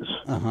onions.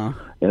 Uh-huh.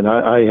 And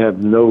I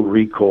have no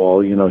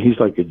recall. He's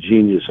like a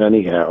genius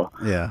anyhow.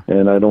 Yeah.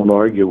 And I don't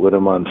argue with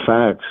him on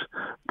facts.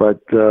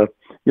 But,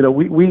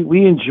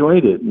 we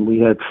enjoyed it, and we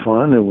had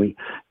fun, and we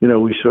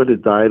sort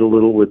of died a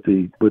little with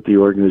the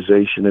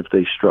organization if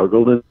they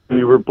struggled. And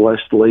we were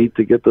blessed late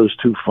to get those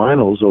two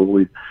finals,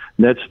 although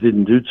Nets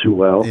didn't do too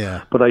well.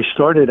 Yeah. But I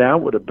started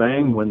out with a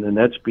bang when the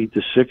Nets beat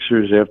the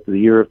Sixers after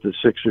the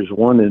Sixers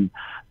won in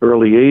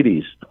early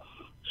 80s.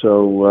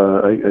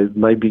 So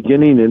my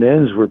beginning and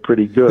ends were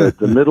pretty good.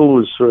 The middle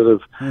was sort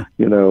of,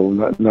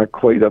 not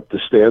quite up to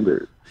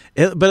standard.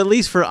 But at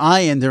least for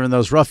Ian, during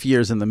those rough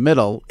years in the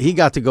middle, he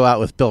got to go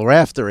out with Bill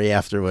Raftery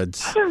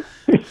afterwards.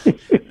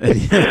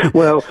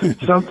 Well,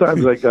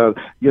 sometimes I got,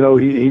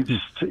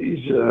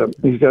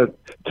 he's got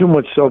too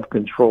much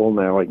self-control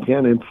now. I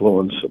can't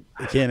influence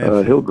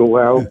him. He'll go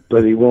out,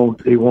 but he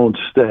won't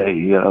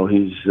stay.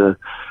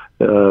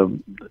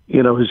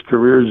 His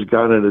career's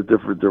gone in a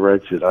different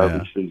direction.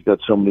 Obviously, he's got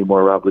so many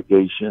more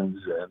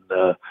obligations,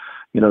 and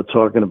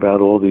talking about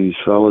all these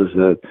fellas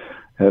that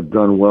have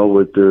done well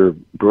with their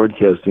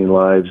broadcasting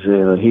lives,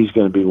 and he's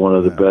going to be one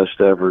of the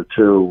best ever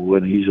too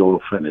when he's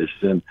all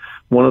finished. And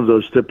one of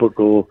those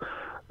typical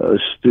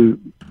astute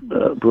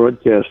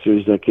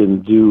broadcasters that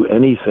can do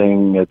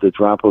anything at the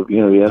drop of,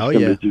 you ask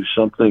him to do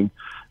something,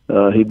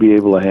 he'd be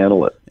able to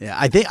handle it. Yeah,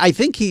 I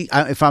think he.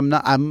 If I'm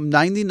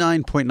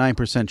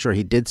 99.9% sure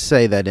he did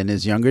say that in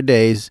his younger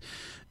days.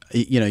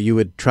 You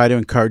would try to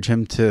encourage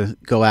him to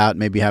go out,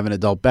 maybe have an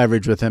adult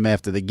beverage with him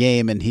after the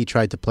game, and he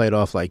tried to play it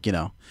off like,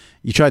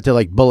 you tried to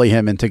like bully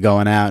him into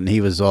going out, and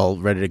he was all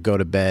ready to go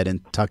to bed and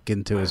tuck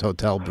into his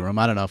hotel room.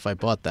 I don't know if I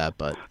bought that,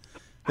 but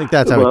I think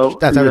that's how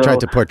he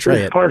tried to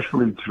portray it.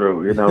 Partially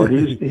true.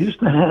 He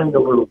used to hang a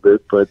little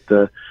bit, but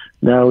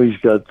now he's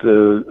got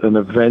an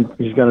event.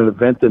 He's got an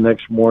event the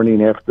next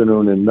morning,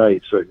 afternoon, and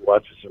night, so he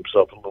watches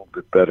himself a little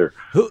bit better.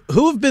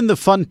 Who have been the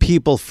fun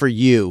people for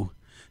you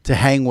to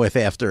hang with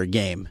after a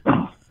game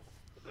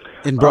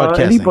in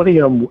broadcasting? Anybody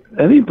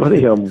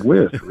I'm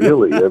with,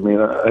 really. I mean,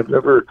 I've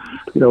never,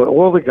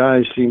 all the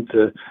guys seem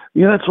to,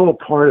 that's all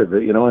part of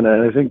it, and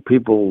I think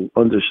people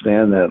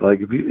understand that.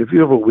 Like if you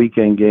have a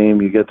weekend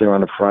game, you get there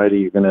on a Friday,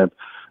 you're going to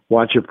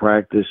watch a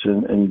practice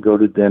and go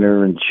to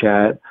dinner and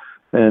chat.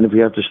 And if you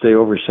have to stay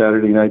over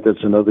Saturday night,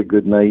 that's another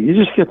good night. You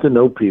just get to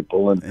know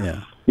people, and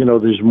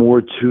there's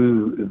more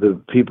to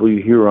the people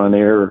you hear on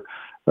air.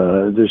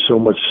 There's so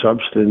much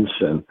substance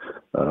and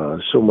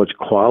so much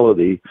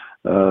quality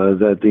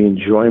that the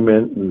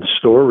enjoyment and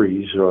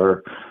stories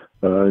are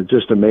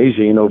just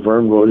amazing.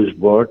 Vern wrote his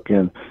book,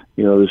 and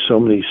there's so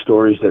many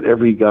stories that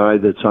every guy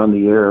that's on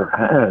the air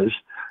has.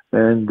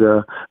 And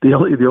the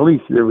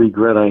only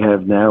regret I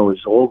have now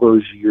is all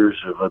those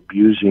years of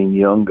abusing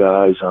young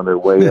guys on their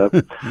way up.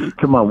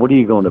 Come on, what are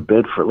you going to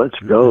bed for? Let's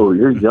go.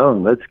 You're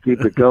young. Let's keep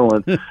it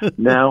going.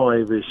 Now I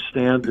have a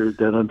standard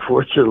that,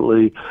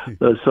 unfortunately,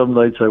 some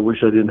nights I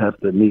wish I didn't have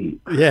to meet.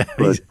 Yeah,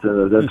 but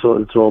that's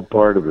all. It's all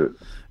part of it.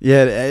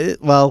 Yeah.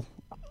 Well,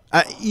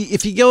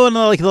 if you go on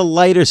like the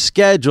lighter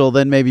schedule,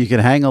 then maybe you can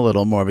hang a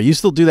little more. But you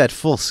still do that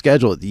full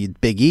schedule, the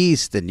Big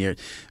East, and you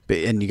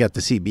got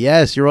the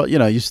CBS. You're all,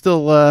 you're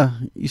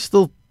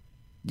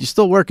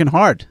still working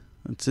hard.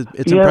 It's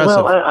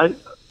impressive. Well,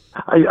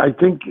 I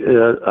think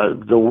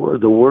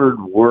the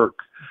word work.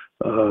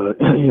 I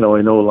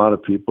know a lot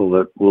of people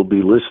that will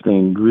be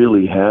listening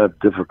really have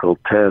difficult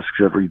tasks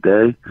every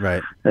day.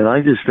 Right. And I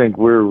just think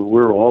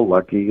we're all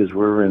lucky because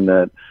we're in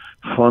that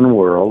fun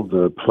world,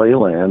 the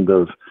playland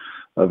of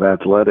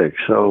athletics.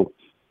 So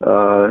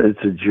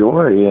it's a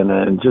joy,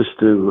 and just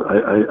to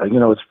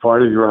it's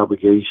part of your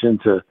obligation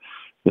to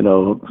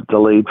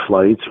delayed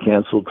flights,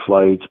 canceled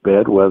flights,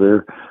 bad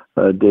weather,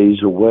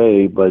 days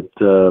away, but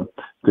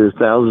there's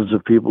thousands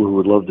of people who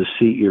would love the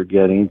seat you're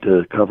getting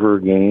to cover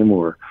a game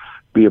or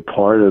be a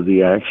part of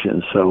the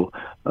action. So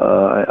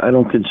I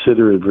don't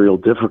consider it real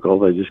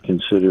difficult. I just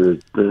consider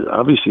it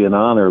obviously an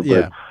honor,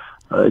 but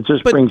it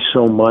just brings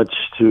so much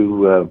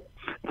to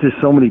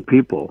so many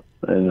people.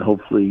 And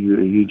hopefully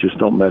you just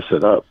don't mess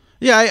it up.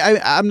 Yeah,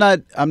 I'm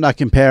not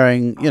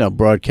comparing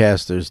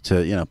broadcasters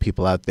to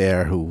people out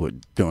there who are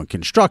doing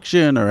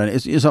construction or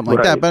something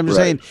like that. But I'm just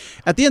saying,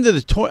 at the end of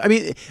the tour, I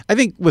mean, I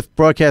think with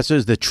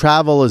broadcasters, the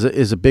travel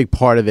is a big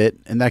part of it,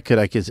 and that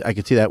I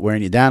could see that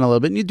wearing you down a little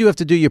bit. And you do have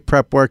to do your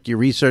prep work, your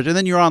research, and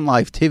then you're on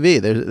live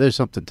TV. There's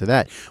something to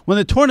that. When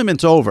the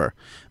tournament's over,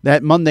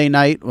 that Monday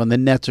night when the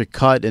nets are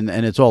cut and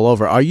it's all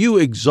over, are you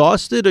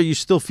exhausted, or you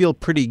still feel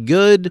pretty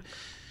good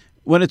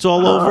when it's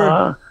all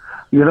over?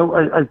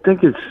 I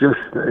think it's just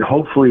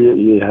hopefully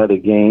you had a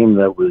game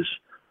that was,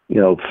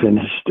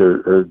 finished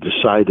or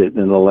decided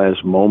in the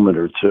last moment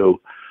or two.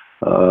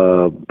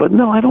 But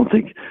no, I don't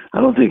think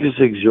it's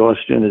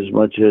exhaustion as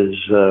much as,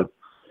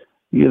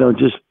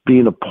 just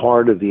being a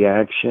part of the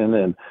action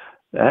and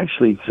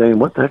actually saying,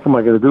 what the heck am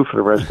I going to do for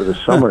the rest of the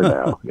summer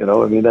now?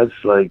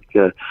 That's like,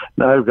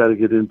 now I've got to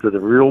get into the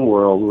real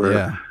world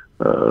where,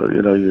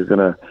 you're going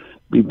to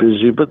be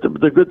busy. But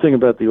the good thing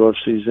about the off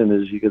season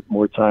is you get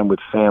more time with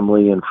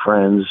family and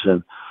friends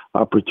and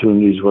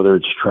opportunities, whether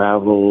it's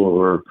travel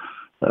or,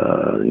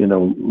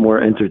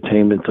 more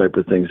entertainment type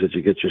of things that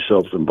you get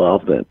yourself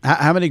involved in.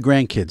 How many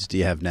grandkids do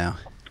you have now?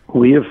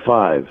 We have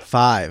 5.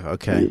 5,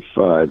 okay. We have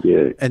 5,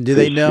 yeah. And do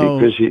they know,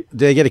 do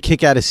they get a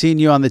kick out of seeing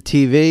you on the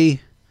TV?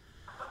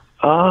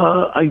 They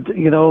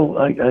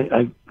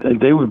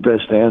would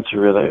best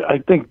answer it. I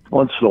think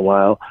once in a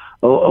while,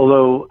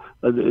 although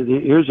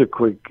here's a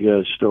quick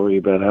story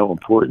about how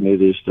important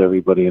it is to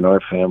everybody in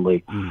our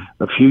family.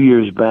 A few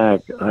years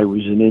back, I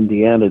was in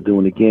Indiana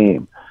doing a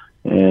game,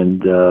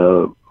 and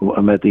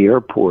I'm at the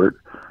airport,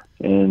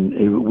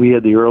 and we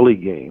had the early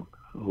game.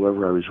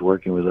 Whoever I was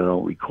working with, I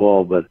don't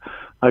recall, but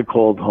I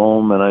called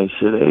home and I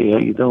said, "Hey, how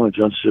you doing?"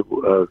 John said,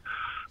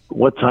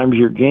 "What time's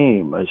your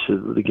game?" I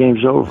said, "The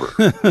game's over."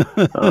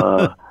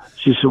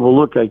 She said, "Well,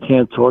 look, I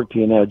can't talk to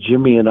you now.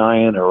 Jimmy and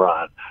Ian are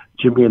on.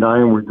 Jimmy and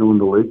Ian were doing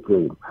the late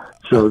game."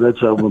 So that's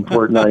how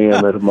important I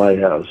am at my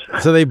house.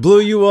 So they blew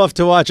you off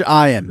to watch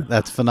Ian.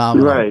 That's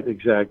phenomenal. Right,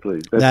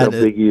 exactly. That's how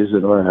big he is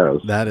in our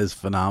house. That is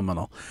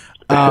phenomenal.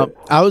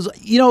 I was,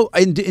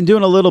 in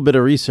doing a little bit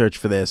of research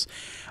for this,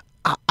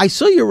 I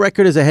saw your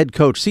record as a head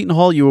coach. Seton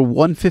Hall, you were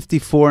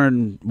 154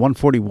 and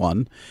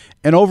 141.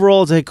 And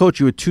overall, as a head coach,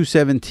 you were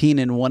 217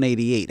 and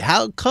 188.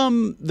 How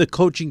come the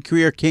coaching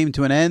career came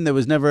to an end? There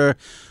was never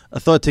a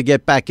thought to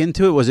get back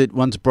into it? Was it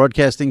once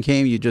broadcasting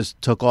came, you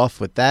just took off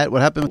with that?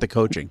 What happened with the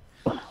coaching?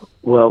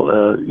 Well,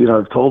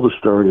 I've told the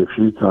story a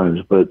few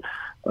times, but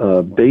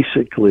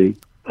basically,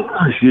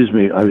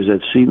 I was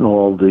at Seton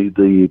Hall.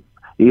 The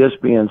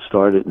ESPN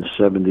started in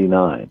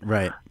 '79.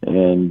 Right.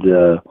 And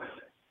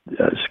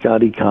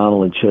Scotty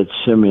Connell and Chet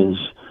Simmons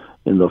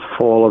in the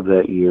fall of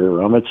that year.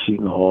 I'm at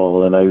Seton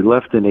Hall, and I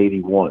left in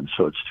 '81,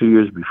 so it's 2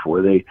 years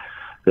before. They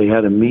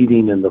had a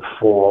meeting in the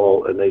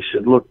fall, and they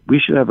said, look, we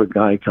should have a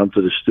guy come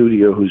to the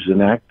studio who's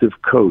an active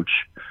coach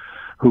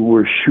who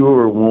we're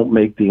sure won't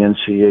make the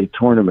NCAA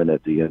tournament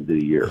at the end of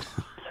the year.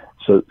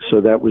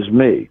 So that was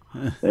me.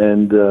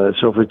 And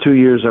so for 2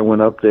 years I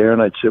went up there,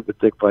 and I'd sit with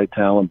Dick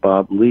Vitale and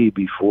Bob Lee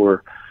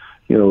before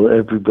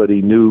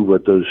everybody knew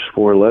what those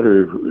four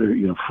letters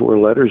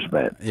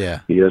meant. Yeah.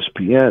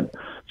 ESPN.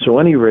 So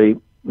at any rate,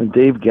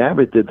 Dave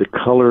Gavitt did the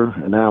color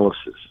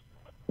analysis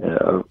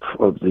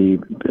of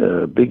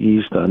the Big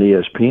East on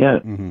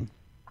ESPN. Mm-hmm.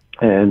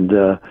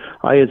 And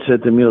I had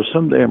said to him,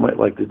 someday I might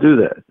like to do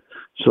that.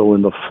 So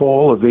in the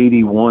fall of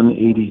 '81,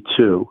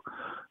 '82,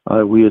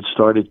 we had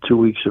started 2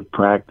 weeks of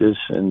practice,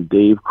 and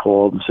Dave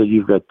called and said,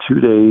 you've got 2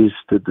 days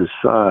to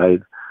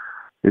decide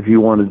if you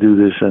want to do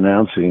this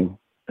announcing,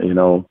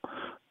 I'll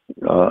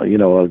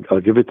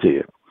give it to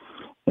you.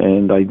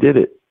 And I did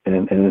it.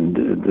 And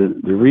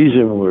the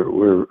reason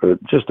we're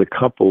just a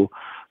couple,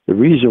 the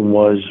reason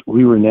was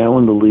we were now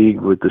in the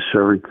league with the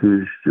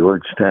Syracuse,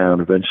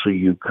 Georgetown, eventually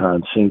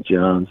UConn, St.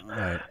 John's,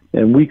 right.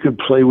 And we could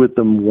play with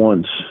them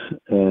once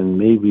and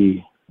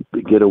maybe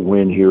get a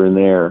win here and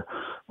there.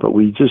 But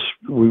we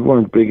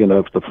weren't big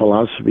enough. The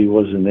philosophy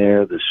wasn't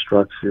there, the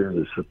structure,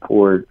 the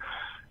support,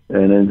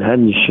 and it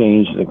hadn't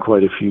changed in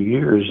quite a few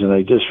years. And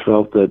I just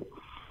felt that,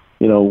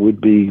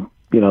 would be,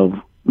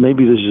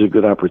 maybe this is a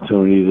good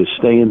opportunity to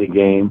stay in the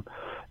game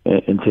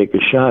and take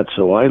a shot.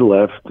 So I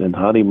left, and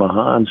Hadi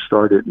Mahan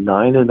started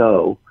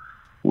 9-0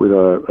 with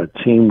a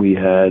team we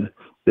had.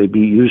 They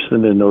beat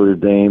Houston and Notre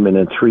Dame, and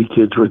then 3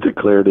 kids were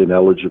declared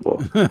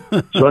ineligible.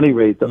 So at any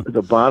rate,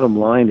 the bottom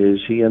line is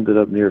he ended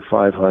up near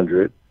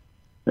 500.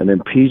 And then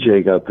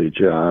PJ got the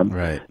job.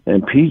 Right.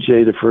 And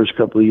PJ, the first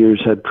couple of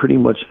years, had pretty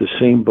much the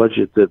same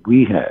budget that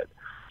we had.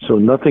 So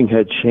nothing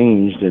had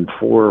changed in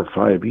 4 or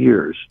 5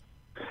 years.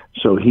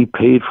 So he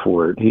paid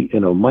for it,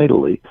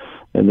 mightily.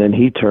 And then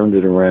he turned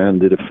it around,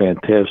 did a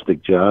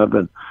fantastic job,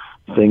 and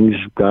things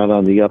got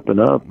on the up and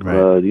up.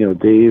 Right.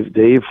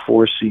 Dave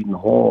forced Seton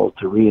Hall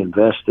to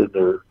reinvest in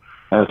their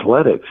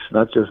athletics,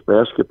 not just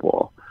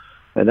basketball.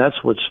 And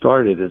that's what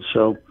started it.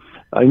 So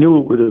I knew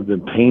it would have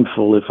been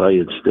painful if I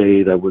had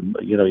stayed. I wouldn't,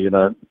 you're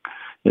not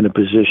in a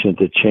position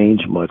to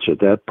change much at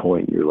that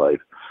point in your life.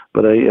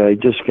 But I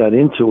just got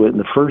into it, and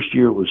the first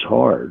year was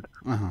hard.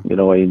 Uh-huh.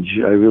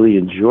 I really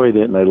enjoyed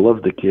it, and I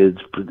loved the kids.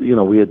 But,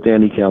 we had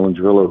Danny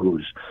Calandrillo, who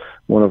was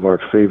one of our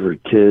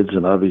favorite kids,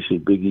 and obviously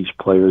Big East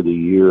Player of the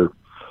Year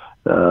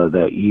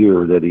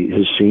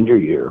his senior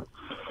year.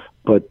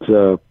 But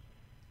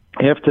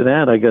after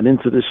that, I got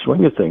into the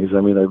swing of things. I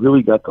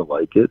really got to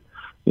like it.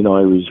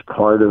 I was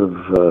part of,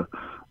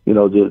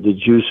 the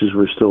juices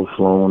were still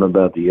flowing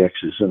about the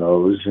X's and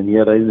O's, and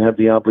yet I didn't have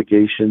the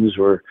obligations,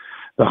 or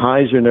the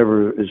highs are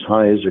never as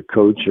high as a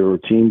coach or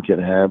a team can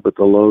have, but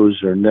the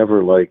lows are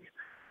never like,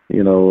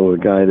 a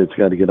guy that's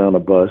got to get on a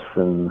bus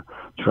and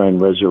try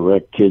and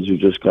resurrect kids who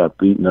just got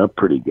beaten up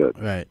pretty good.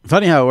 Right.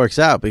 Funny how it works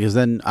out, because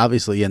then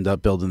obviously you end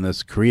up building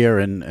this career,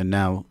 and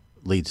now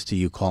leads to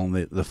you calling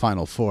the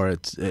Final Four.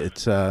 It's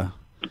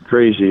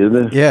crazy,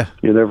 isn't it? Yeah.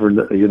 You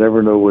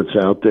never know what's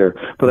out there.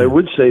 But I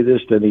would say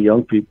this to the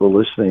young people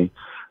listening.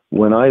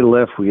 When I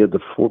left, we had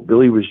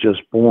Billy was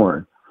just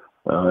born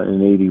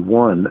in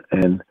 '81,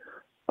 and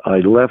I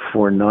left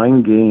for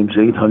 9 games,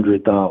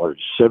 $800,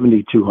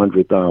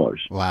 $7,200.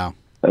 Wow.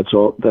 That's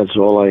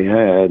all I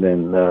had,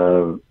 and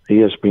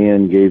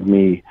ESPN gave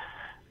me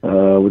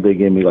they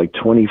gave me like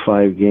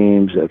 25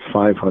 games at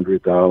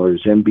 $500.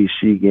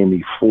 NBC gave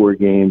me 4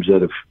 games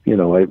at a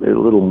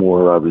little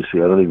more,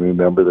 obviously. I don't even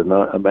remember the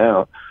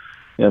amount.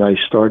 And I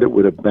started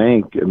with a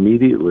bank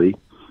immediately,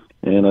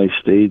 and I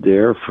stayed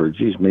there for,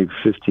 maybe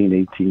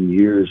 15, 18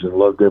 years, and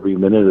loved every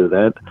minute of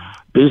that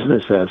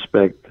business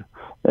aspect.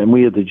 And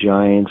we had the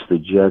Giants, the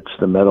Jets,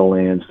 the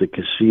Meadowlands, the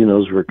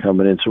casinos were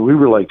coming in. So we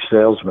were like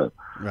salesmen.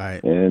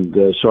 Right. And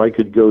so I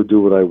could go do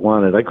what I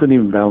wanted. I couldn't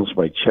even balance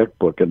my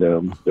checkbook, and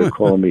they're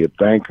calling me a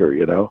banker,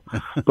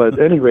 But at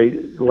any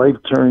rate, life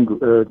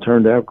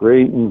turned out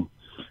great, and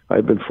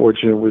I've been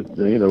fortunate with,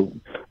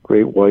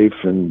 great wife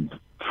and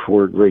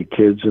 4 great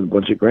kids and a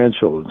bunch of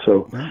grandchildren.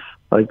 So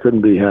I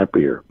couldn't be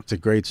happier. It's a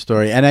great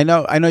story. And I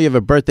know you have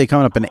a birthday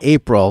coming up in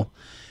April.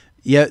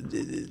 Yeah,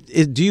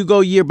 do you go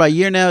year by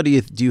year now? Do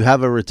you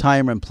have a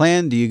retirement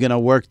plan? Do you gonna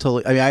work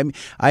till?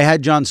 I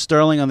had John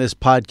Sterling on this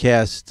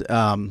podcast,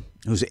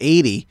 who's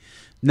 80,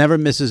 never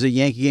misses a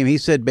Yankee game. He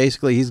said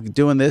basically he's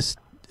doing this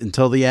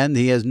until the end.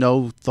 He has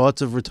no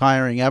thoughts of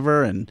retiring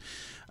ever. And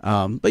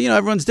But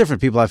everyone's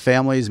different. People have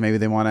families. Maybe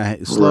they want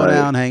to slow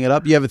down, hang it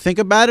up. You ever think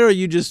about it, or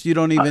you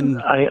don't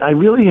even? I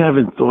really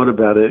haven't thought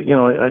about it.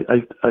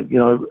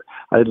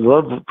 I'd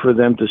love for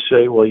them to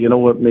say, well, you know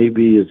what,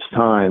 maybe it's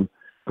time,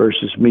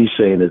 versus me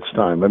saying it's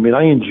time. I mean,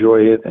 I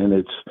enjoy it, and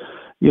it's,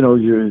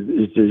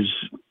 there's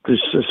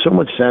so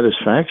much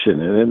satisfaction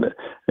in it,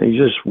 and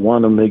you just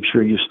want to make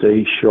sure you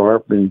stay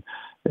sharp and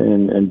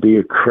be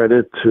a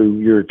credit to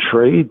your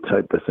trade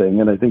type of thing.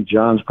 And I think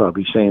John's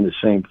probably saying the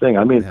same thing.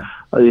 I mean,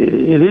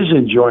 it is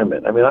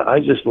enjoyment. I mean, I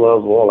just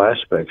love all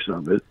aspects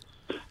of it.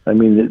 I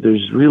mean,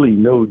 there's really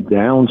no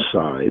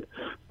downside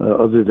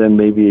other than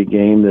maybe a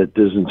game that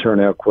doesn't turn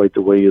out quite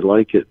the way you'd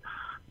like it.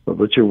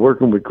 But you're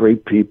working with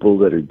great people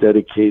that are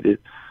dedicated.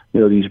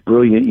 These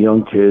brilliant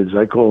young kids.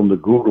 I call them the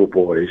Google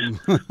boys.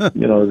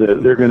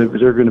 They're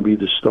going to be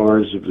the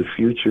stars of the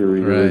future,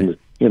 either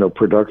in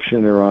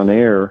production or on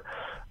air.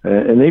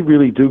 And they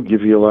really do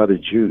give you a lot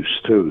of juice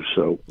too.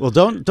 So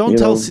don't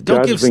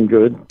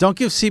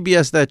give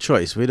CBS that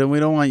choice. We don't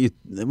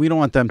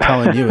want them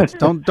telling you.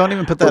 Don't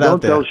even put that out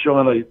there. Don't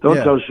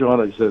tell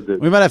Sean I said that.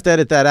 We might have to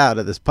edit that out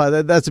of this.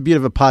 That's the beauty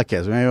of a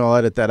podcast. Maybe we'll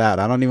edit that out.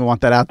 I don't even want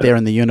that out there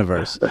in the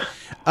universe.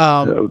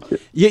 Okay.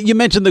 You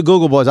mentioned the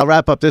Google boys. I'll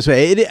wrap up this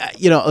way.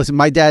 Listen,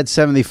 my dad's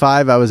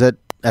 75. I was at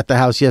the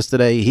house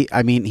yesterday.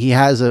 He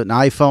has an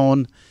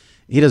iPhone.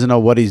 He doesn't know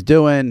what he's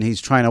doing. He's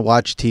trying to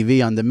watch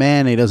TV on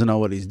demand. He doesn't know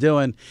what he's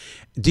doing.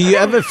 Do you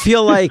ever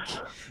feel like?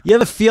 Do you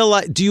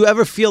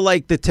ever feel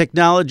like the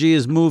technology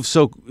has moved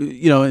so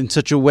in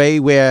such a way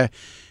where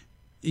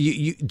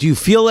you do you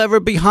feel ever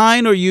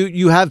behind, or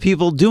you have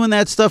people doing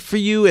that stuff for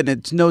you,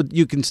 and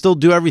you can still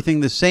do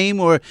everything the same,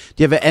 or do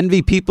you ever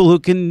envy people who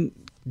can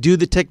do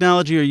the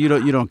technology, or you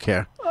don't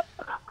care?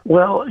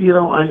 Well,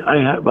 I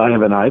have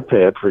an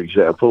iPad, for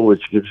example,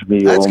 which gives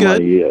me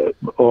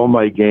all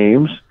my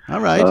games. All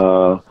right.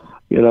 And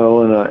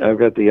I've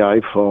got the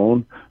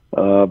iPhone,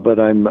 but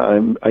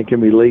I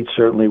can relate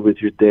certainly with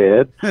your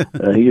dad.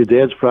 Your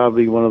dad's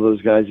probably one of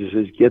those guys who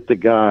says, "Get the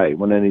guy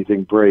when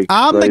anything breaks."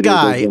 I'm the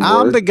guy.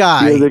 You're the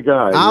guy.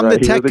 I'm the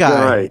tech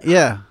guy.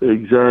 Yeah,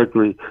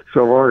 exactly.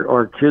 So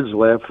our kids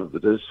laugh at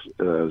this.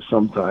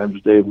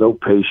 Sometimes they have no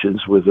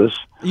patience with us.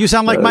 You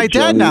sound like my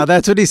dad now.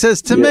 That's what he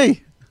says to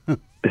me.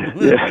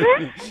 Yeah.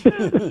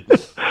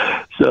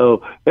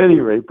 So, at any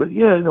rate, but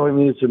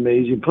it's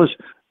amazing. Plus,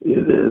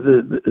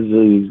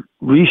 the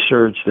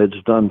research that's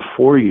done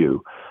for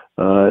you,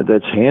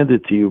 that's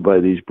handed to you by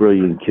these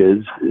brilliant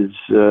kids, is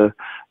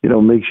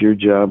makes your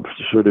job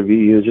sort of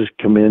just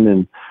come in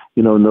and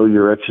know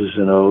your X's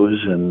and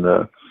O's and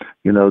the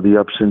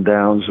ups and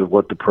downs of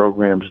what the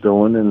program's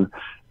doing, and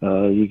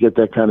you get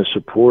that kind of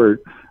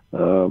support.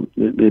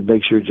 It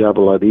makes your job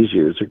a lot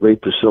easier. It's a great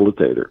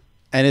facilitator.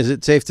 And is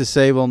it safe to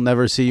say we'll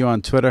never see you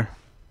on Twitter?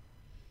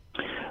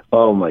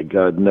 Oh my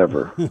God,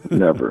 never,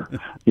 never.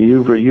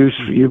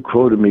 You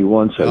quoted me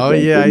once. I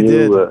think. I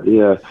did.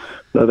 Yeah,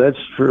 no, that's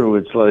true.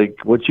 It's like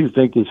what you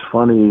think is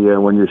funny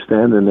when you're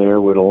standing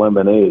there with a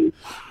lemonade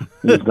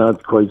is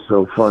not quite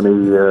so funny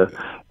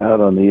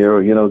out on the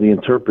air. The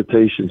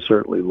interpretation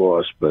certainly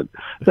lost, but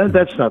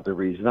that's not the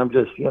reason. I'm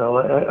just,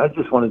 I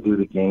just want to do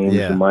the games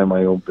and mind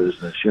my own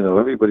business.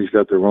 Everybody's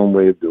got their own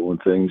way of doing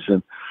things,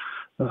 and.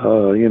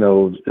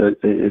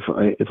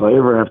 If I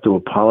ever have to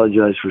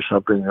apologize for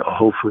something,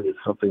 hopefully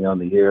it's something on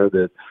the air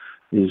that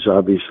is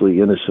obviously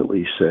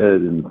innocently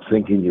said and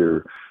thinking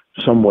you're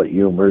somewhat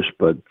humorous.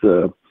 But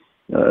I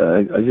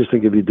just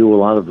think if you do a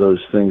lot of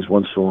those things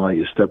once in a while,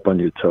 you step on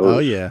your toes. Oh,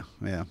 yeah.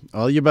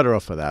 Well, you're better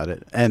off without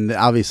it. And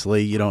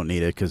obviously you don't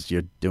need it because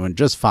you're doing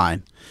just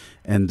fine.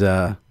 And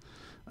I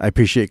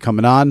appreciate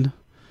coming on.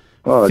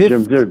 Oh,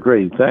 Jim, they're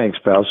great. Thanks,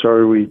 pal.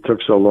 Sorry we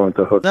took so long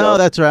to hook up. No,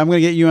 that's all right. I'm going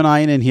to get you and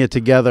Ian in here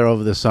together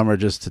over the summer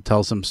just to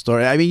tell some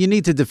story. I mean, you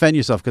need to defend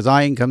yourself because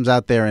Ian comes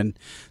out there and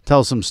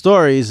tells some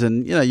stories,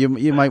 and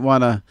you might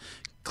want to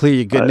clear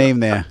your good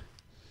name there.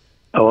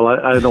 Oh,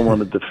 well, I don't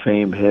want to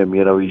defame him.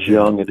 He's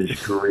young in his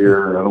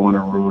career. I don't want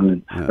to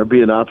ruin it or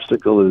be an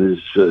obstacle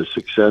in his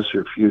success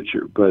or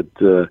future. But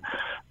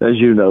as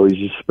you know,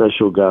 he's a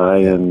special guy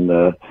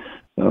and.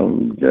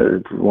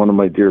 One of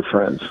my dear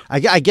friends.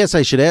 I guess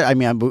I should add. I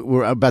mean,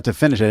 we're about to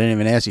finish. I didn't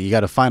even ask you. You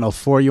got a Final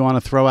Four you want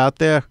to throw out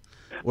there,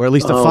 or at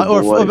least or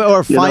finals?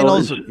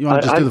 You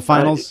want to just do the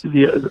finals?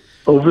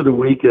 Over the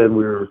weekend,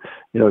 we were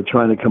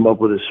trying to come up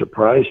with a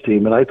surprise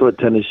team, and I thought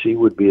Tennessee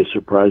would be a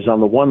surprise on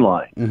the one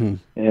line,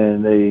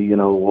 and they,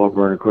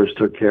 Auburn, of course,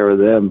 took care of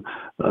them.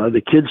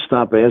 The kids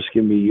stopped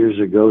asking me years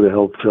ago to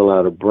help fill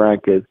out a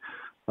bracket.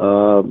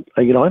 I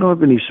don't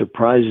have any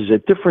surprises.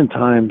 At different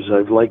times,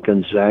 I've liked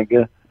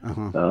Gonzaga.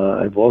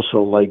 I've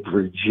also liked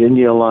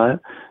Virginia a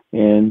lot,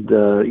 and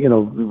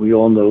we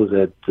all know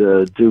that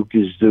Duke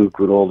is Duke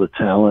with all the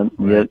talent.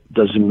 Right. Yet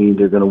doesn't mean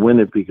they're going to win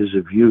it because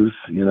of youth.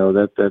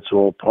 That's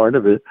all part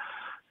of it.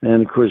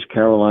 And of course,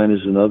 Carolina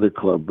is another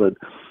club. But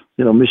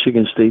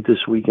Michigan State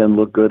this weekend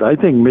looked good. I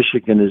think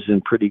Michigan is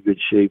in pretty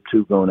good shape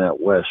too, going out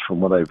west from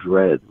what I've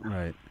read.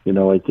 Right.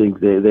 I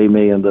think they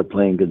may end up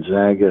playing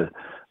Gonzaga.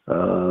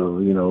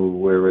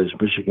 Whereas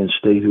Michigan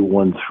State, who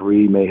won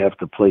 3, may have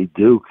to play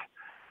Duke.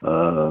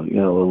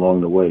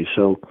 along the way.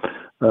 So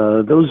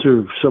those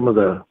are some of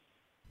the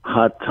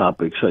hot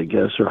topics, I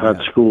guess, or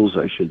hot schools,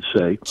 I should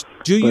say.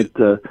 But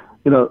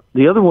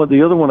the other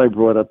one I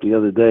brought up the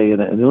other day, and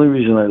the only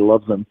reason I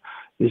love them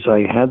is I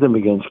had them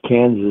against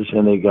Kansas,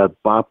 and they got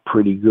bopped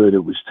pretty good.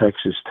 It was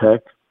Texas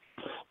Tech.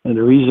 And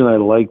the reason I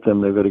like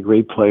them, they've got a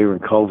great player in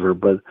Culver,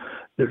 but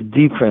their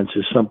defense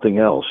is something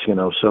else,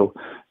 So,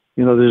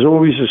 there's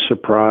always a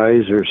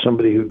surprise or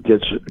somebody who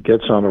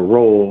gets on a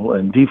roll,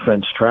 and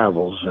defense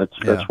travels.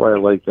 That's why I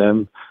like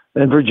them.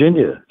 And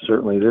Virginia,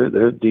 certainly,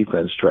 their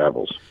defense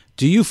travels.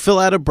 Do you fill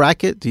out a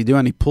bracket? Do you do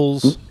any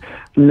pulls?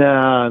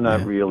 No,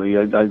 not really.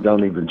 I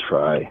don't even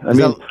try.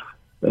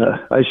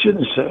 I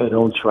shouldn't say I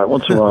don't try.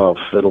 Once in a while,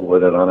 I'll fiddle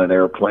with it on an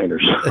airplane or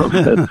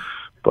something.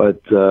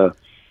 But,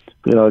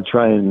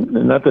 try and,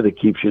 not that it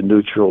keeps you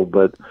neutral,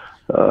 but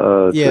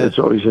it's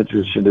always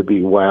interesting to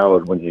be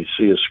wowed when you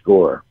see a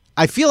score.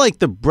 I feel like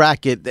the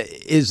bracket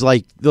is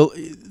like the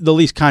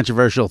least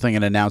controversial thing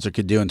an announcer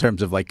could do in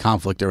terms of like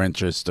conflict or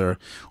interest or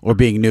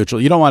being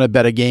neutral. You don't want to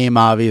bet a game,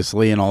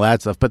 obviously, and all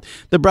that stuff. But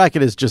the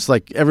bracket is just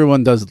like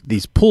everyone does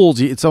these pools.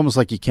 It's almost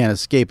like you can't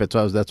escape it.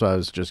 So that's why I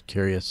was just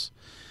curious.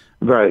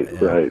 Right.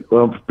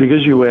 Well,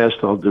 because you asked,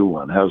 I'll do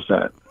one. How's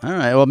that? All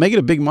right. Well, make it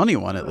a big money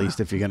one at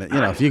least if you're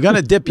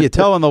gonna dip your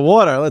toe in the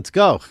water. Let's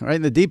go right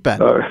in the deep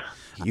end. All right.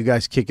 You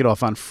guys kick it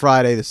off on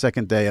Friday, the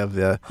second day of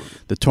the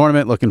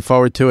tournament. Looking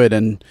forward to it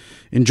and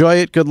enjoy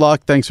it. Good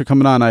luck. Thanks for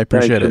coming on. I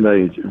appreciate it.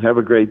 Have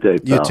a great day,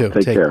 pal. You too.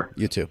 Take care.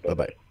 You too.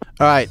 Bye-bye.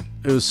 All right.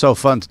 It was so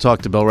fun to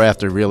talk to Bill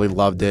Raftery. Really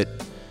loved it.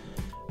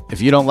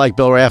 If you don't like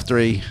Bill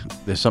Raftery,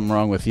 there's something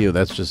wrong with you.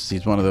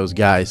 He's one of those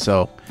guys.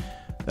 So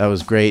that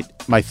was great.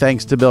 My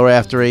thanks to Bill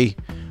Raftery.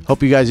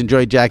 Hope you guys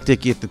enjoyed Jack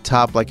Dickey at the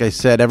top. Like I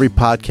said, every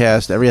SI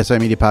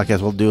Media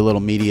podcast, we'll do a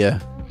little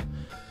media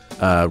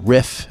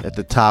riff at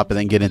the top and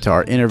then get into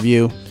our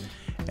interview.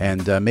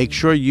 And make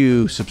sure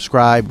you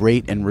subscribe,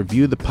 rate, and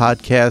review the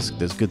podcast.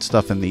 There's good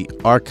stuff in the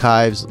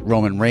archives.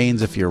 Roman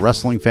Reigns, if you're a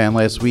wrestling fan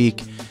last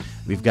week.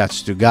 We've got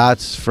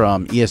Stugotz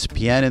from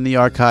ESPN in the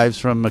archives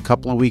from a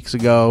couple of weeks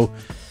ago.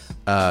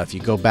 If you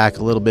go back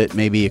a little bit,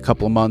 maybe a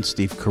couple of months,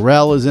 Steve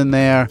Carell is in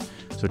there.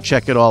 So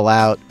check it all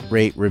out.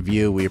 Rate,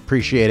 review. We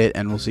appreciate it.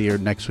 And we'll see you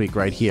next week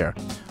right here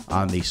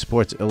on the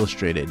Sports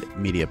Illustrated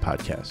Media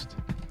Podcast.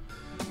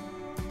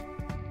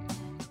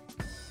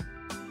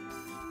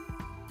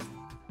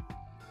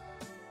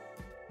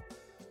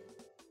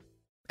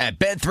 At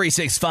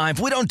Bet365,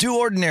 we don't do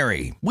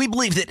ordinary. We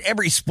believe that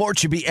every sport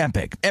should be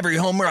epic. Every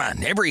home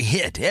run, every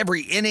hit,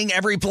 every inning,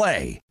 every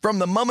play. From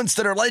the moments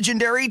that are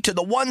legendary to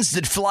the ones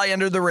that fly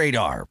under the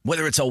radar.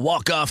 Whether it's a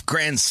walk-off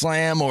grand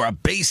slam or a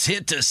base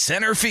hit to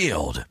center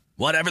field.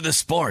 Whatever the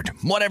sport,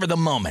 whatever the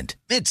moment.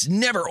 It's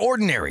never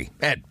ordinary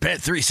at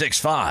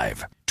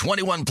Bet365.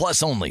 21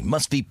 plus only.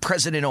 Must be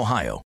present in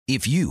Ohio.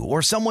 If you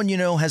or someone you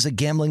know has a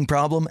gambling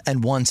problem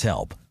and wants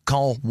help,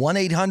 call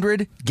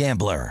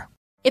 1-800-GAMBLER.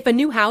 If a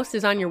new house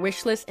is on your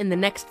wish list in the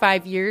next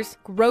 5 years,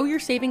 grow your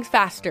savings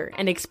faster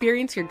and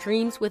experience your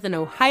dreams with an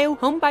Ohio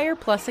Homebuyer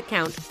Plus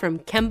account from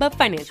Kemba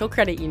Financial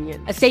Credit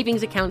Union. A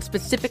savings account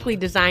specifically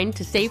designed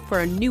to save for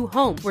a new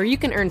home where you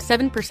can earn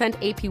 7%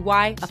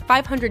 APY,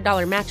 a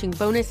 $500 matching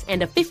bonus,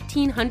 and a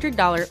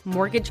 $1,500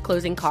 mortgage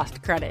closing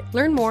cost credit.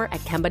 Learn more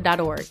at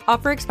Kemba.org.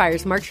 Offer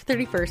expires March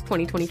 31st,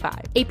 2025.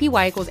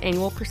 APY equals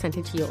annual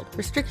percentage yield.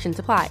 Restrictions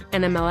apply.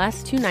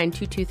 NMLS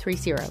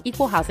 292230.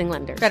 Equal housing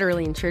lender.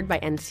 Federally insured by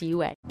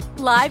NCUA.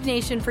 Live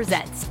Nation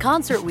presents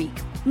Concert Week.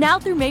 Now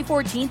through May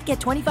 14th,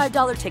 get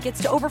 $25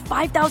 tickets to over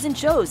 5,000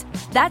 shows.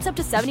 That's up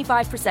to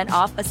 75%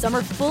 off a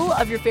summer full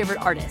of your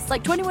favorite artists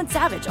like 21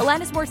 Savage,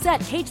 Alanis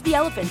Morissette, Cage the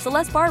Elephant,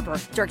 Celeste Barber,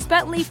 Dierks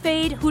Bentley,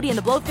 Fade, Hootie and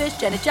the Blowfish,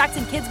 Janet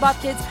Jackson, Kidz Bop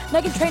Kids,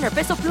 Meghan Trainor,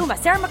 Peso Pluma,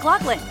 Sarah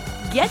McLachlan.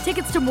 Get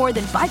tickets to more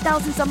than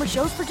 5,000 summer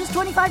shows for just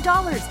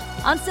 $25.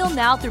 Until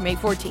now through May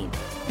 14th.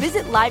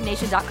 Visit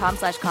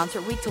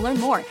LiveNation.com/Concert Week to learn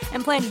more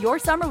and plan your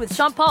summer with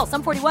Sean Paul,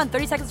 Sum 41,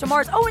 30 Seconds to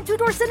Mars, and Two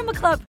Door Cinema Club.